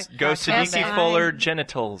do it. Go Siddiqui Fuller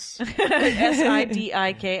genitals. SIDIKI.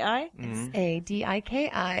 SADIKI.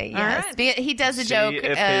 Yes. Right. He does a joke.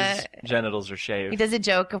 If his genitals are shaved. He does a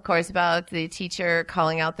joke, of course, about the teacher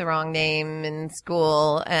calling out the wrong name in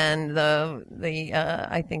school, and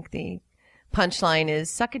I think the punchline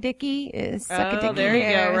is suck a dicky. There you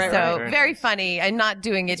go. Right, so very funny. I'm not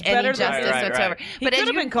doing it any justice whatsoever. He could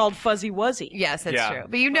have been called Fuzzy Wuzzy. Yes, that's true.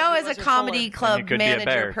 But as a comedy club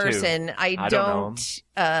manager person, I don't.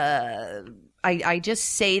 I just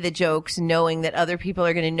say the jokes knowing that other people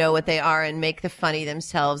are going to know what they are and make the funny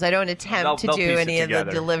themselves. I don't attempt to do any of the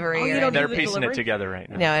delivery. They're piecing it together right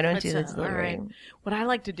now. No, I don't do the delivery. Right. What I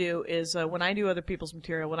like to do is when I do other people's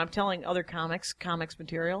material, when I'm telling other comics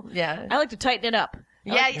material, I like to tighten it up.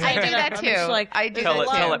 I do that too. I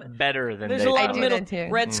tell it better than there's they a lot do. of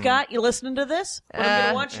middle. Red Scott, you listening to this? What I'm going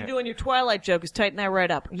to want you to do in your Twilight joke is tighten that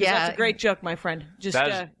right up. Yeah, that's a great joke, my friend.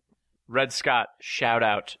 Red Scott, shout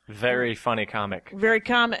out. Very funny comic. Very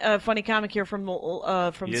funny comic here from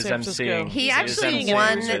San Francisco. He actually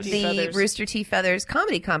won the Rooster T. Feathers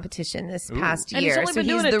comedy competition this past year. And he's only been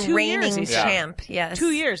doing the reigning champ. Yes.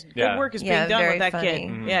 2 years. Good work is being done with that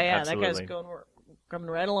kid. Yeah, absolutely. that guy's coming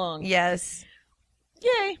right along. Yes.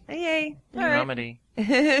 Yay. All right. Comedy.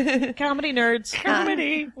 Comedy nerds.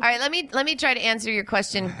 Comedy. All right, let me try to answer your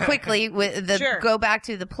question quickly with go back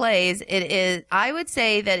to the plays. It is, I would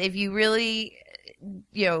say that if you really,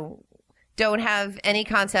 don't don't have any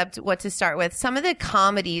concept what to start with. Some of the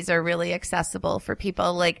comedies are really accessible for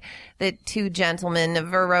people, like The Two Gentlemen of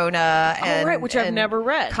Verona, which I've never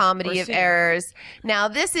read. Comedy of Errors. Now,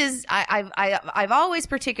 this is I've always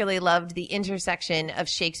particularly loved the intersection of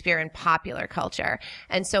Shakespeare and popular culture,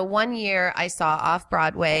 and so one year I saw off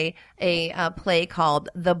Broadway a play called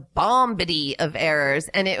The Bombity of Errors,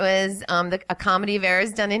 and it was a comedy of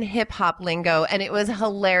errors done in hip hop lingo, and it was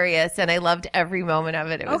hilarious, and I loved every moment of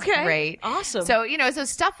it. It was great. Awesome. So, so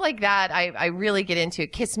stuff like that I really get into.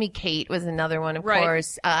 Kiss Me Kate was another one, of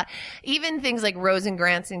course. Even things like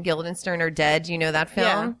Rosencrantz and Guildenstern Are Dead. Do you know that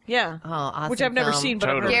film? Yeah. Oh, awesome. Which I've never seen, but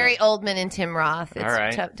I've heard. Gary Oldman and Tim Roth. It's all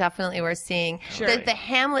right. Definitely worth seeing. Sure. The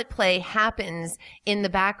Hamlet play happens in the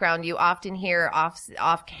background. You often hear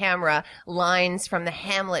off camera lines from the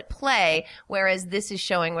Hamlet play, whereas this is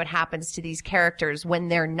showing what happens to these characters when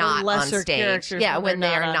they're not on stage. Yeah, when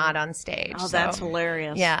they are not on stage. Oh, that's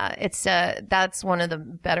hilarious. Yeah, it's that's one of the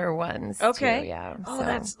better ones. Okay. Too, yeah. Oh,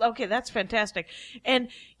 so. that's fantastic. And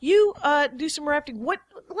you do some rafting.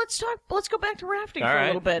 Let's go back to rafting for a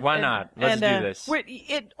little bit. Why not? Let's do this.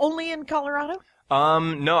 Only in Colorado?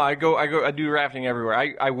 No, I do rafting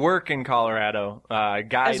everywhere. I work in Colorado,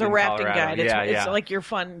 guide as a in Colorado. Guide. It's like your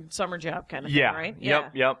fun summer job kind of thing, right?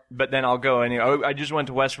 Yep. But then I'll go anyway. I just went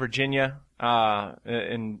to West Virginia,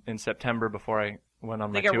 in September before I went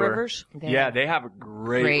on my tour. They got rivers? Yeah, they have a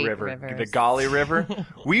great river. Rivers. The Gauley River.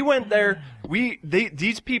 We went there.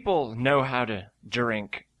 These people know how to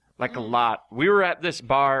drink, like a lot. We were at this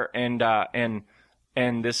bar and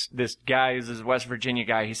this guy, this West Virginia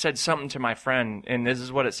guy, he said something to my friend, and this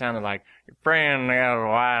is what it sounded like. Your friend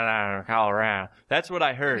out of Colorado. That's what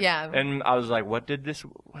I heard. Yeah. And I was like, what did this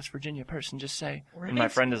West Virginia person just say? Right. And my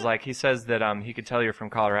friend is like, he says that he could tell you're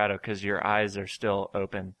from Colorado because your eyes are still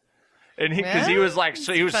open. And because he was like,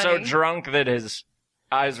 so he was so drunk that his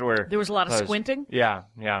eyes were There was a lot of closed. squinting? Yeah.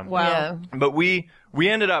 Wow. Yeah. But we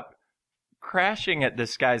ended up crashing at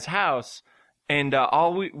this guy's house, and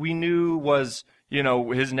all we knew was,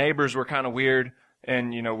 his neighbors were kind of weird,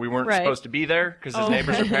 and, we weren't supposed to be there because his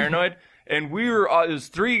neighbors are paranoid. And we were, it was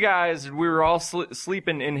three guys, and we were all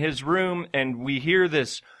sleeping in his room, and we hear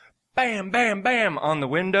this bam, bam, bam on the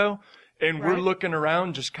window, and we're looking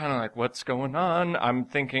around just kind of like, what's going on? I'm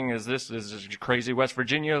thinking, is this crazy West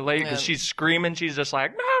Virginia lady? Because she's screaming, she's just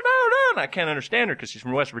like, no, and I can't understand her because she's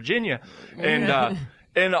from West Virginia. And,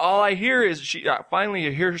 and all I hear is finally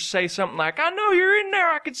you hear her say something like, I know you're in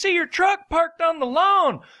there. I can see your truck parked on the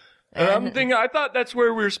lawn. And I'm thinking, I thought that's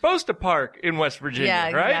where we were supposed to park in West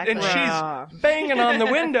Virginia, right? Exactly. And she's banging on the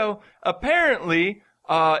window. Apparently,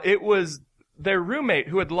 it was their roommate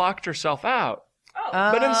who had locked herself out.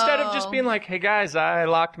 But instead of just being like, hey guys, I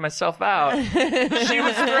locked myself out, she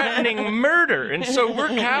was threatening murder. And so we're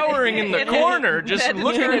cowering in the corner, just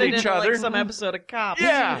looking at each other. Like some episode of Cops.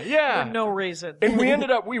 Yeah. For no reason. And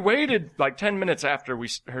we waited like 10 minutes after we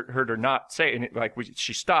heard her not say it. Like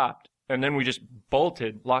she stopped. And then we just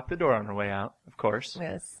bolted, locked the door on her way out, of course.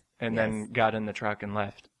 Yes. And then got in the truck and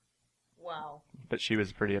left. Wow. But she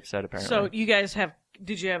was pretty upset, apparently. So you guys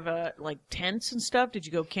did you have like tents and stuff? Did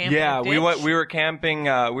you go camping? Yeah, we were camping. We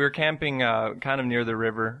were camping kind of near the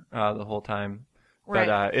river the whole time. Right.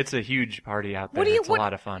 But it's a huge party out there. It's a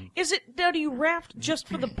lot of fun. Is it now? Do you raft just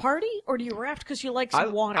for the party, or do you raft because you like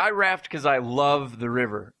some water? I raft because I love the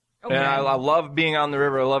river. Okay. And I love being on the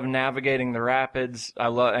river. I love navigating the rapids.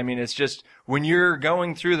 It's just when you're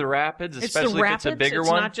going through the rapids, especially if it's a bigger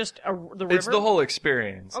one. It's not just the river? It's the whole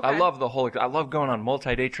experience. Okay. I love going on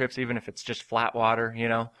multi-day trips, even if it's just flat water,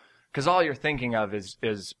 because all you're thinking of is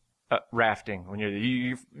rafting when your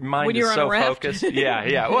mind when you're is on so a raft? focused.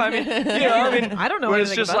 Yeah. Well, I don't know when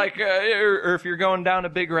it's anything just about like, or if you're going down a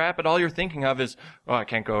big rapid, all you're thinking of is, oh, I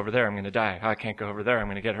can't go over there. I'm going to die. Oh, I can't go over there. I'm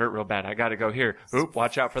going to get hurt real bad. I got to go here. Oop,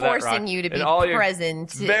 watch out for that rock. Forcing you to be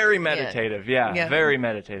present. Very meditative. Yeah. Very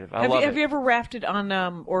meditative. I love it. Have you ever rafted on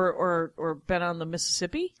or been on the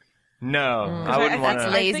Mississippi? No, I wouldn't want to.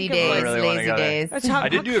 That's lazy days. That's how I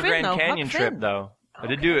did do a Grand Huck Canyon Finn. trip though. I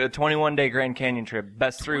did do a 21-day Grand Canyon trip.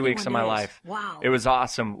 Best 3 weeks of my 21 days. life. Wow. It was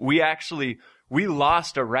awesome. We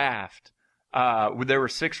lost a raft. There were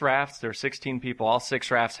 6 rafts. There were 16 people. All 6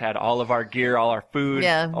 rafts had all of our gear, all our food,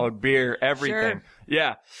 all our beer, everything. Sure.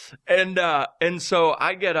 Yeah. And so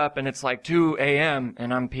I get up and it's like 2 a.m.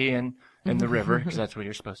 and I'm peeing in the river because that's what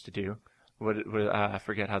you're supposed to do. I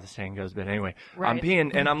forget how the saying goes, but anyway, Right. I'm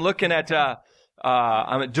peeing and I'm looking at,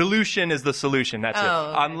 dilution is the solution. That's it.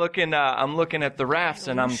 Okay. I'm looking at the rafts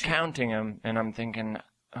and I'm counting them and I'm thinking,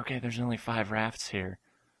 okay, there's only 5 rafts here.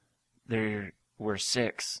 There were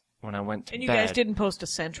 6 when I went to bed. And you guys didn't post a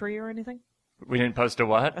sentry or anything? We didn't post a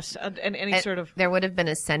what? Any sort of. There would have been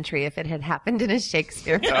a sentry if it had happened in a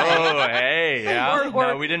Shakespeare play. Oh, hey, yeah.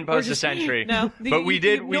 No, we didn't post a just- sentry. No. But we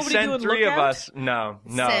did. We Nobody sent doing 3 of lookout? us. No.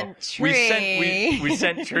 Sentry. We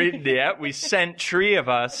sent 3. Yeah, we sent 3 of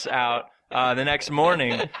us out. The next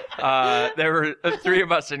morning, there were 3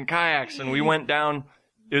 of us in kayaks, and we went down.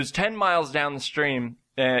 It was 10 miles down the stream.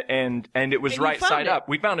 And it was And you right found side it. up.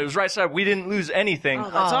 We found it was right side up. We didn't lose anything. Oh,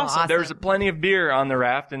 that's awesome. There was plenty of beer on the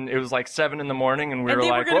raft, and it was like 7 in the morning, and we And were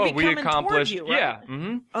they were like, gonna "Whoa, be we coming toward accomplished!" you, right? Yeah,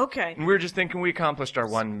 mm-hmm. Okay. And we were just thinking we accomplished our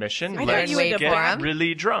one mission. I thought Let's you had to get for 'em.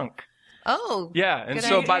 really drunk. Oh. Yeah, and Good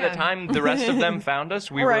so by the idea. time the rest of them found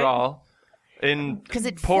us, we Right. were all in Because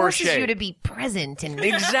it poor forces shape. you to be present and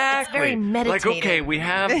Exactly. It's very meditative. Like, okay, we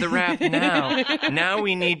have the raft now. Now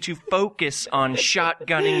we need to focus on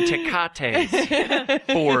shotgunning Tecates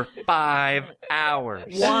for 5 hours.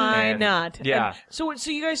 Why And- not? Yeah. And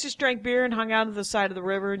so you guys just drank beer and hung out at the side of the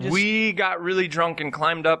river and just. We got really drunk and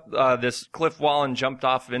climbed up this cliff wall and jumped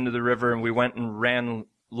off into the river, and we went and ran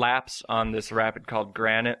laps on this rapid called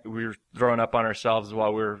Granite. We were throwing up on ourselves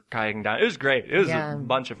while we were kayaking down. It was great. It was Yeah. a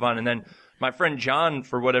bunch of fun. And then my friend John,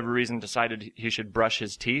 for whatever reason, decided he should brush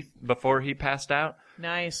his teeth before he passed out.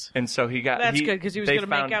 Nice. And so he got. That's good because he was they going to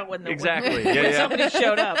make found- out when the exactly. when, yeah, when yeah. somebody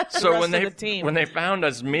showed up. The So rest when of the team. they found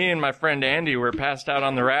us, me and my friend Andy were passed out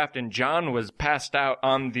on the raft, and John was passed out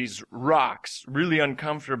on these rocks really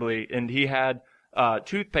uncomfortably, and he had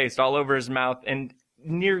toothpaste all over his mouth and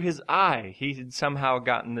near his eye. He had somehow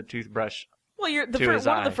gotten the toothbrush. Well, to his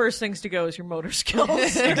one of the eye. first things to go is your motor skills.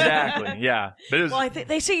 Exactly. Yeah. But it was, Well,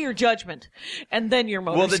 they say your judgment, and then your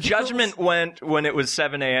motor well, the skills. judgment went when it was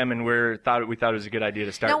 7 a.m. and we thought it was a good idea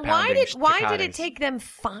to start. Now, why did pounding it take them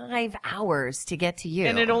 5 hours to get to you?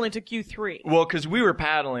 And it only took you 3. Well, because we were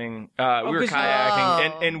paddling, we were 'cause you-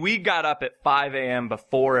 kayaking, and we got up at 5 a.m.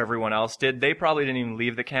 before everyone else did. They probably didn't even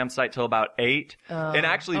leave the campsite till about 8. And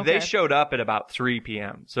actually, okay. they showed up at about 3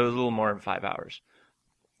 p.m., so it was a little more than 5 hours.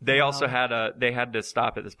 They also had to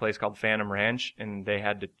stop at this place called Phantom Ranch, and they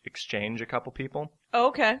had to exchange a couple people. Oh,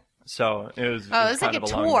 okay. So it was. Oh, it was like kind a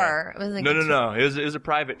of long tour. day. It was like No. a It was a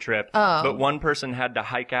private trip. Oh. But one person had to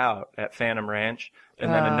hike out at Phantom Ranch,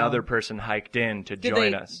 and then another person hiked in to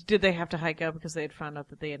join us. Did they have to hike up because they had found out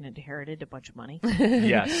that they had inherited a bunch of money?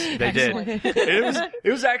 Yes, they did.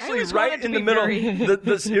 It was actually always right wanted to in the be middle. very-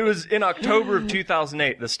 It was in October of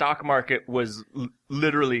 2008. The stock market was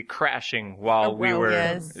literally crashing while we well, were.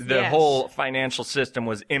 yes. The Yes. whole financial system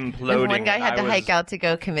was imploding. And one guy had to hike out to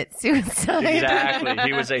go commit suicide. Exactly.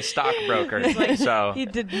 He was a stockbroker. So He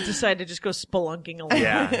didn't decide to just go spelunking along.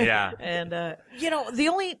 yeah. And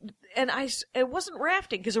it wasn't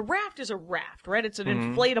rafting because a raft is a raft, right? It's an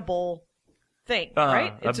inflatable thing,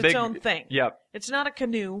 right? A It's big- its own thing. Yep. It's not a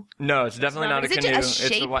canoe. No, it's definitely not a Is it canoe. just a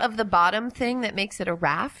It's shape wa- of the bottom thing that makes it a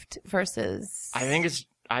raft versus? I think it's.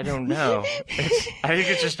 I don't know. I think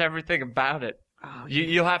it's just everything about it.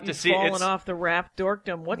 You'll have to You've see. fallen It's, off the raft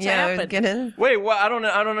dorkdom. What's yeah, I was happened? gonna. wait, what? I don't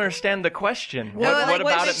understand the question. Well, what like,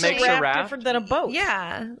 about what's it makes a a raft raft? different than a boat?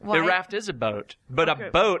 Yeah. A Why? raft is a boat, but Okay.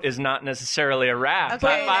 a boat is not necessarily a raft.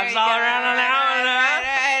 Okay, High fives there you all go. around on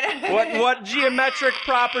that one, huh? What geometric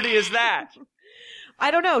property is that? I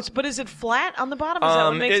don't know. But is it flat on the bottom? Is that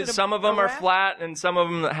what makes it a, Some of them a are raft? flat, and some of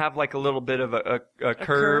them have like a little bit of a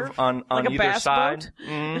curve on like a either bass side.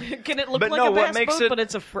 boat? Can it look But like no, a what bass makes boat? it- But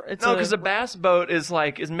it's No, because a bass boat is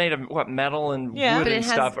made of metal and Yeah. wood But and it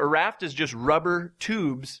has- stuff. A raft is just rubber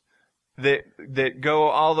tubes that go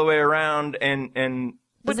all the way around and.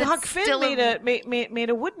 But Is it Huck Finn still a- made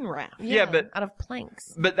a wooden raft. Yeah, but- out of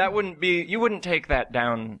planks. But that wouldn't be. You wouldn't take that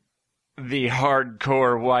down the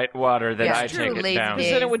hardcore white water that Yeah, I it's true, take it lazy down. days.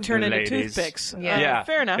 Because then it would turn into Ladies. toothpicks. Yeah.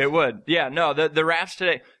 Fair enough. It would. Yeah, no, the rafts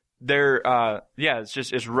today, they're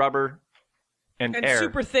it's rubber and and air.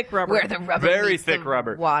 super thick rubber. Where the rubber Very meets thick the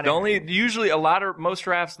rubber. Water. Usually most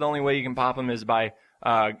rafts, the only way you can pop them is by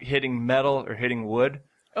hitting metal or hitting wood.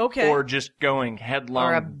 Okay. Or just going headlong,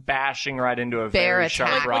 Or a bashing right into a bear very attack.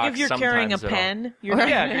 sharp rock. like if you're carrying a sometimes it'll- pen. You're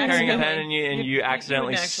Yeah, if you're carrying a pen and you you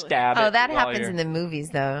accidentally would actually- stab it. Oh, that while happens you're- in the movies,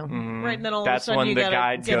 though. Right, and then all That's of a sudden when you the gotta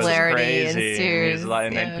guide get goes Hilarity crazy. ensues, He's like,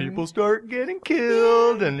 and yeah. then people start getting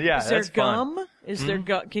killed, and yeah, Is there that's fun. gum? Is there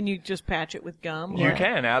gum? Can you just patch it with gum? You Or-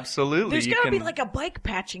 can absolutely. There's you got to can... be like a bike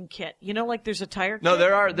patching kit. You know, like there's a tire kit. No,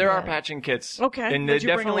 there are patching kits. Okay. And they What'd you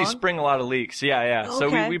bring definitely along? spring a lot of leaks. Yeah. So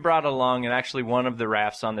Okay. we brought along, and actually one of the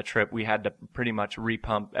rafts on the trip we had to pretty much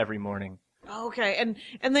repump every morning. Okay,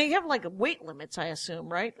 and they have like weight limits, I assume,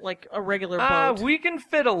 right? Like a regular boat. We can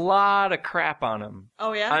fit a lot of crap on them.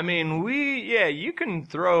 Oh yeah. I mean, you can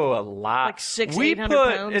throw a lot. Like 600-800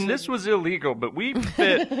 pounds. And this was illegal, but we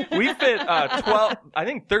fit 12, I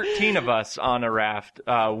think 13 of us on a raft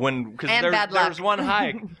because there was one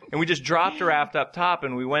hike, and we just dropped a raft up top,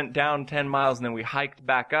 and we went down 10 miles, and then we hiked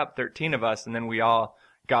back up, 13 of us, and then we all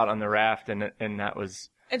got on the raft, and that was.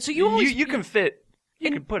 And so you can fit.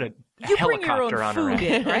 You could put a helicopter on a raft.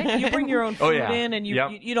 In, right? You bring your own food in, and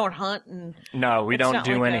Yep. you don't hunt and. No, we don't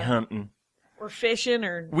do any hunting. Or fishing,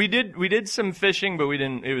 or we did some fishing, but we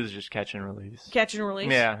didn't. It was just catch and release. Catch and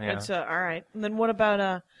release. Yeah. That's all right. And then what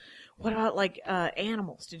about like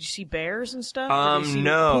animals? Did you see bears and stuff? Did you see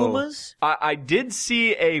no. pumas? I did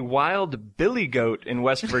see a wild billy goat in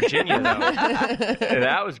West Virginia, though.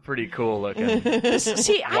 That was pretty cool looking.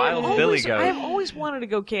 See, Wild billy goat. I have always wanted to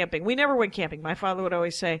go camping. We never went camping. My father would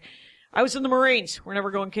always say, I was in the Marines. We're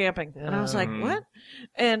never going camping. And I was like, what?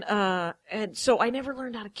 And so I never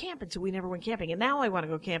learned how to camp until we never went camping. And now I want to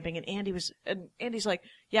go camping. And Andy's like,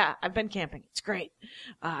 yeah, I've been camping. It's great.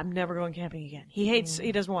 I'm never going camping again.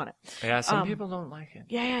 He doesn't want it. Yeah, some people don't like it.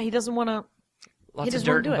 Yeah, he doesn't want to. Lots of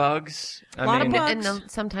dirt and bugs. A lot of bugs.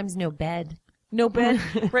 And sometimes no bed. No bed.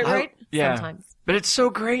 Right? Yeah. Sometimes. But it's so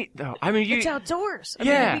great, though. I mean, it's outdoors. I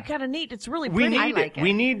mean, it'd be kind of neat. It's really we pretty. need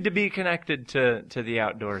we need to be connected to the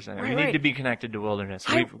outdoors. We need to be connected to wilderness.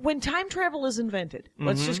 When time travel is invented,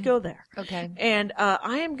 let's just go there. Okay. And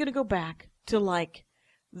I am going to go back to like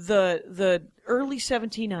the early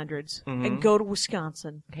 1700s and go to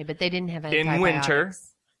Wisconsin. Okay, but they didn't have in antibiotics. winter.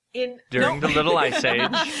 During the Little Ice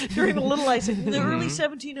Age. During the Little Ice Age. In the early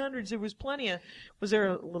 1700s, there was plenty of. Was there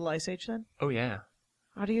a Little Ice Age then? Oh yeah.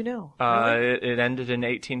 How do you know? Really? It ended in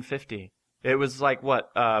 1850. It was like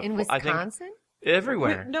what? In Wisconsin? I think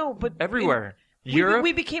everywhere. But everywhere. Europe,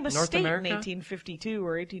 we became a North state America? in 1852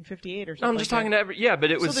 or 1858 or something. No, I'm just talking to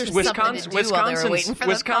but it was there's Wisconsin. something to do while they were waiting for the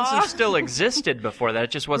Wisconsin thaw. still existed before that.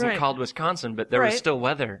 It just wasn't called Wisconsin, but there was still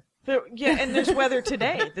weather. And there's weather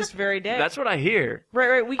today, this very day. That's what I hear.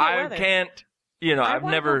 Right. We get weather. I can't. I've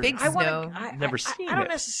never big snow. never seen it. I don't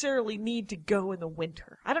necessarily need to go in the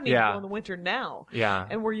winter. I don't need to go in the winter now. Yeah.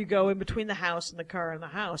 And where you go in between the house and the car and the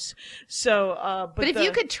house. So, but if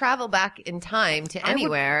you could travel back in time to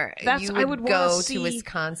anywhere, you would go to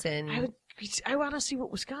Wisconsin. I want to see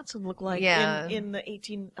what Wisconsin looked like Yeah. in the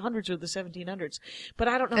 1800s or the 1700s. But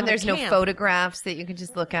I don't know And how there's to no camp. photographs that you can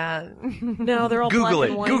just look at. No, they're all Google black it.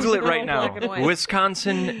 and white. Google it They're right all now. black and white.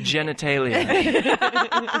 Wisconsin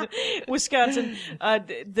genitalia. Wisconsin.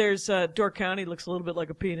 There's Door County looks a little bit like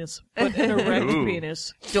a penis, but an erect Ooh.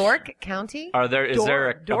 penis. Dork County? Is there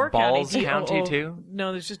a Door Balls County, County too?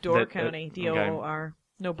 No, there's just Door County. DOOR.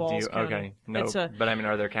 No Balls County. Okay, no. It's But I mean,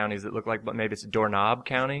 are there counties that look like? But maybe it's Doorknob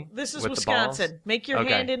County. This is with the balls? Wisconsin. Make your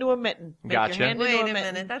hand into a mitten. Make Gotcha. Your hand Wait into a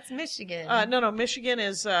mitten. minute, that's Michigan. No, Michigan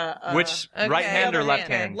is Which okay. right hand or other left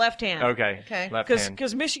hand? Left hand. Okay. Left hand.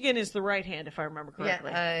 Because Michigan is the right hand, if I remember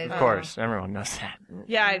correctly. Of course, everyone knows that.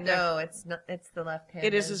 No, it's not. It's the left hand.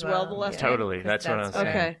 It is as well, the left hand? Totally. That's what I was saying.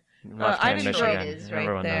 Okay. Left I hand didn't Michigan. grow- It is right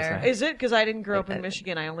Everyone knows there. that. Is it? Because I didn't grow up in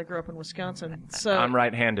Michigan. I only grew up in Wisconsin. So I'm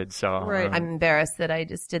right-handed, so Right. I'm embarrassed that I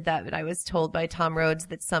just did that, but I was told by Tom Rhodes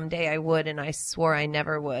that someday I would, and I swore I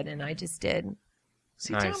never would, and I just did.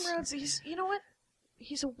 See, Nice. Tom Rhodes, you know what?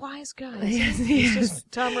 He's a wise guy. Yes, He's just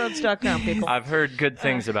TomRhodes.com, people. I've heard good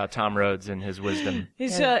things about Tom Rhodes and his wisdom.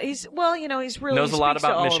 He's well, he's really Knows a lot speaks to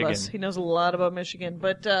about all Michigan. Of us. He knows a lot about Michigan.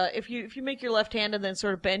 But if you make your left hand and then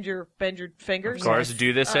sort of bend your fingers, Of course,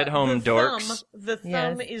 do this at home, the dorks. The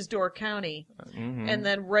thumb is Door County, Mhm. and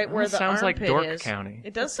then right where the sounds like armpit Dork is, County.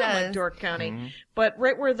 It does It sound like does. Dork County, Mm-hmm. but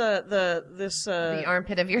right where the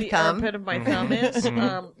armpit of your the thumb. armpit of my Mm-hmm. thumb is,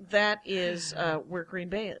 that is where Green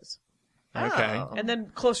Bay is. Okay. Oh. And then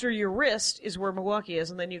closer to your wrist is where Milwaukee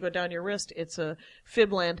is, and then you go down your wrist, it's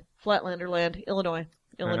Fibland, Flatlanderland, Illinois,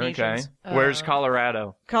 Illinoisians. Okay. Where's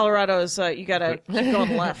Colorado? Colorado is you gotta keep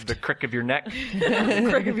going left. The crick of your neck?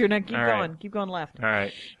 Crick of your neck, keep All right. keep going left. All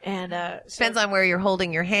right. And Depends on where you're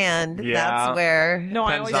holding your hand. Yeah. That's where. No,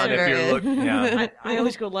 I Depends always on do. if you're is. looking. Yeah. I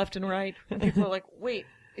always go left and right. And people are like, "Wait,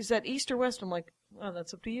 is that east or west?" I'm like, "Oh,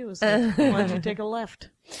 that's up to you. Isn't it? Why don't you take a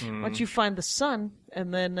left? Why don't you find the sun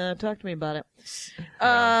and then talk to me about it?"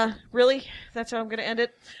 Really? That's how I'm going to end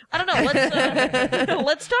it. I don't know.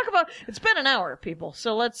 Let's talk about. It's been an hour, people.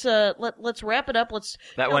 So let's wrap it up. Let's.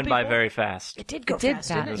 That tell went by people- very fast. It did go did fast.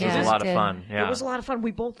 fast. Didn't This it? was Yeah, a lot it of did. fun. Yeah. It was a lot of fun.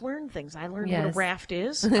 We both learned things. I learned what a Yes. raft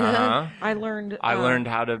is. Uh-huh. I learned. I learned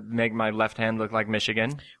how to make my left hand look like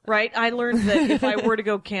Michigan. Right. I learned that if I were to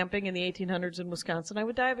go camping in the 1800s in Wisconsin, I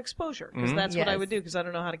would die of exposure because that's what I Yes. would do because I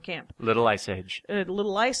don't know how to camp. Little Ice Age.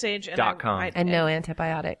 Little Lysage. And .com. And no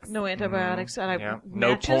antibiotics. No antibiotics. And Yeah. No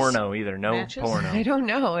matches? porno either. No Matches? porno. I don't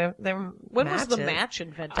know. When was the match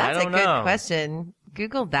invented? I That's a don't good know. question.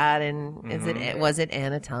 Google that, and was it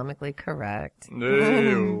anatomically correct?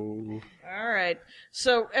 No. All right.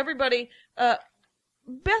 So everybody,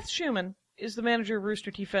 Beth Schumann is the manager of Rooster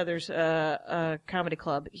T. Feathers Comedy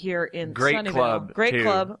Club here in Great Sunnyvale. club, Great too.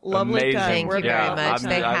 club. Lovely Amazing. time. Thank We're you very there. much.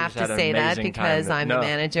 They I've have just to had say an that amazing because time. I'm No. the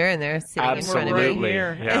manager and they're sitting Absolutely. in front of me.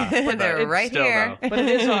 Here. Yeah. They're right Still, here. though. But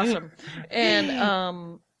it is awesome.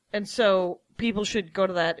 And so people should go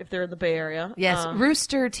to that if they're in the Bay Area. Yes,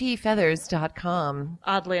 roostertfeathers.com.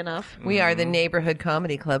 Oddly enough. We are the neighborhood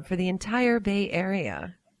comedy club for the entire Bay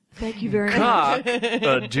Area. Thank you very much. Cock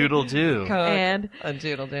a doodle do. And a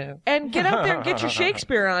doodle do. And get out there and get your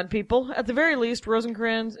Shakespeare on, people. At the very least,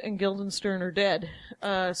 Rosencrantz and Guildenstern are dead.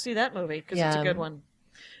 See that movie, because it's a good one.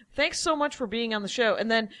 Thanks so much for being on the show.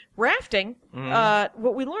 And then rafting,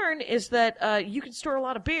 what we learn is that you can store a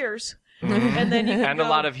lot of beers, and then you can And go, a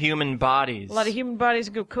lot of human bodies. a lot of human bodies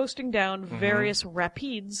and go coasting down various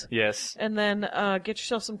rapids. Yes. And then get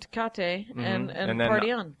yourself some Tecate and then,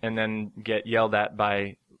 party on. And then get yelled at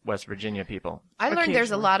by West Virginia people. I learned there's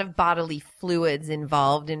a Occasionally. lot of bodily fluids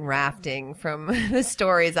involved in rafting from the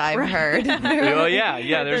stories I've heard. Oh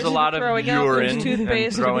yeah. There's a lot of throwing up, urine there's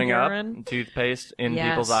toothpaste and throwing in the up, urine. and toothpaste in Yes.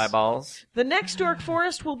 people's eyeballs. The next Dork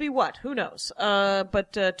Forest will be what? Who knows?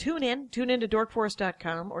 But tune in to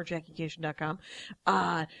dorkforest.com or JackieCation.com.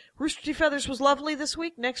 Rooster T. Feathers was lovely this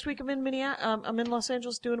week. Next week I'm in I'm in Los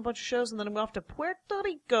Angeles doing a bunch of shows, and then I'm off to Puerto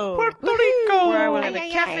Rico. Where I will have a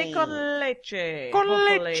cafe con leche.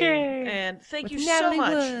 Hopefully. And thank you so Natalie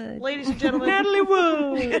much, Wood. ladies and gentlemen, Natalie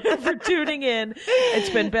Wood. for tuning in. It's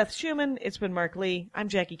been Beth Schumann. It's been Mark Lee. I'm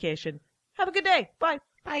Jackie Cation. Have a good day. Bye.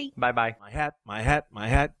 Bye. Bye-bye. My hat, my hat, my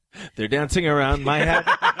hat. They're dancing around my hat,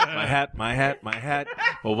 my hat, my hat, my hat.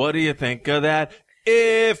 Well, what do you think of that?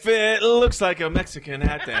 If it looks like a Mexican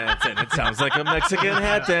hat dance and it sounds like a Mexican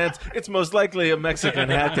hat dance, it's most likely a Mexican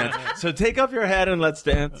hat dance. So take off your hat and let's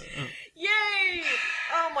dance. Yay!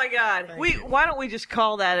 Oh my God. Why don't we just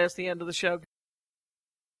call that as the end of the show?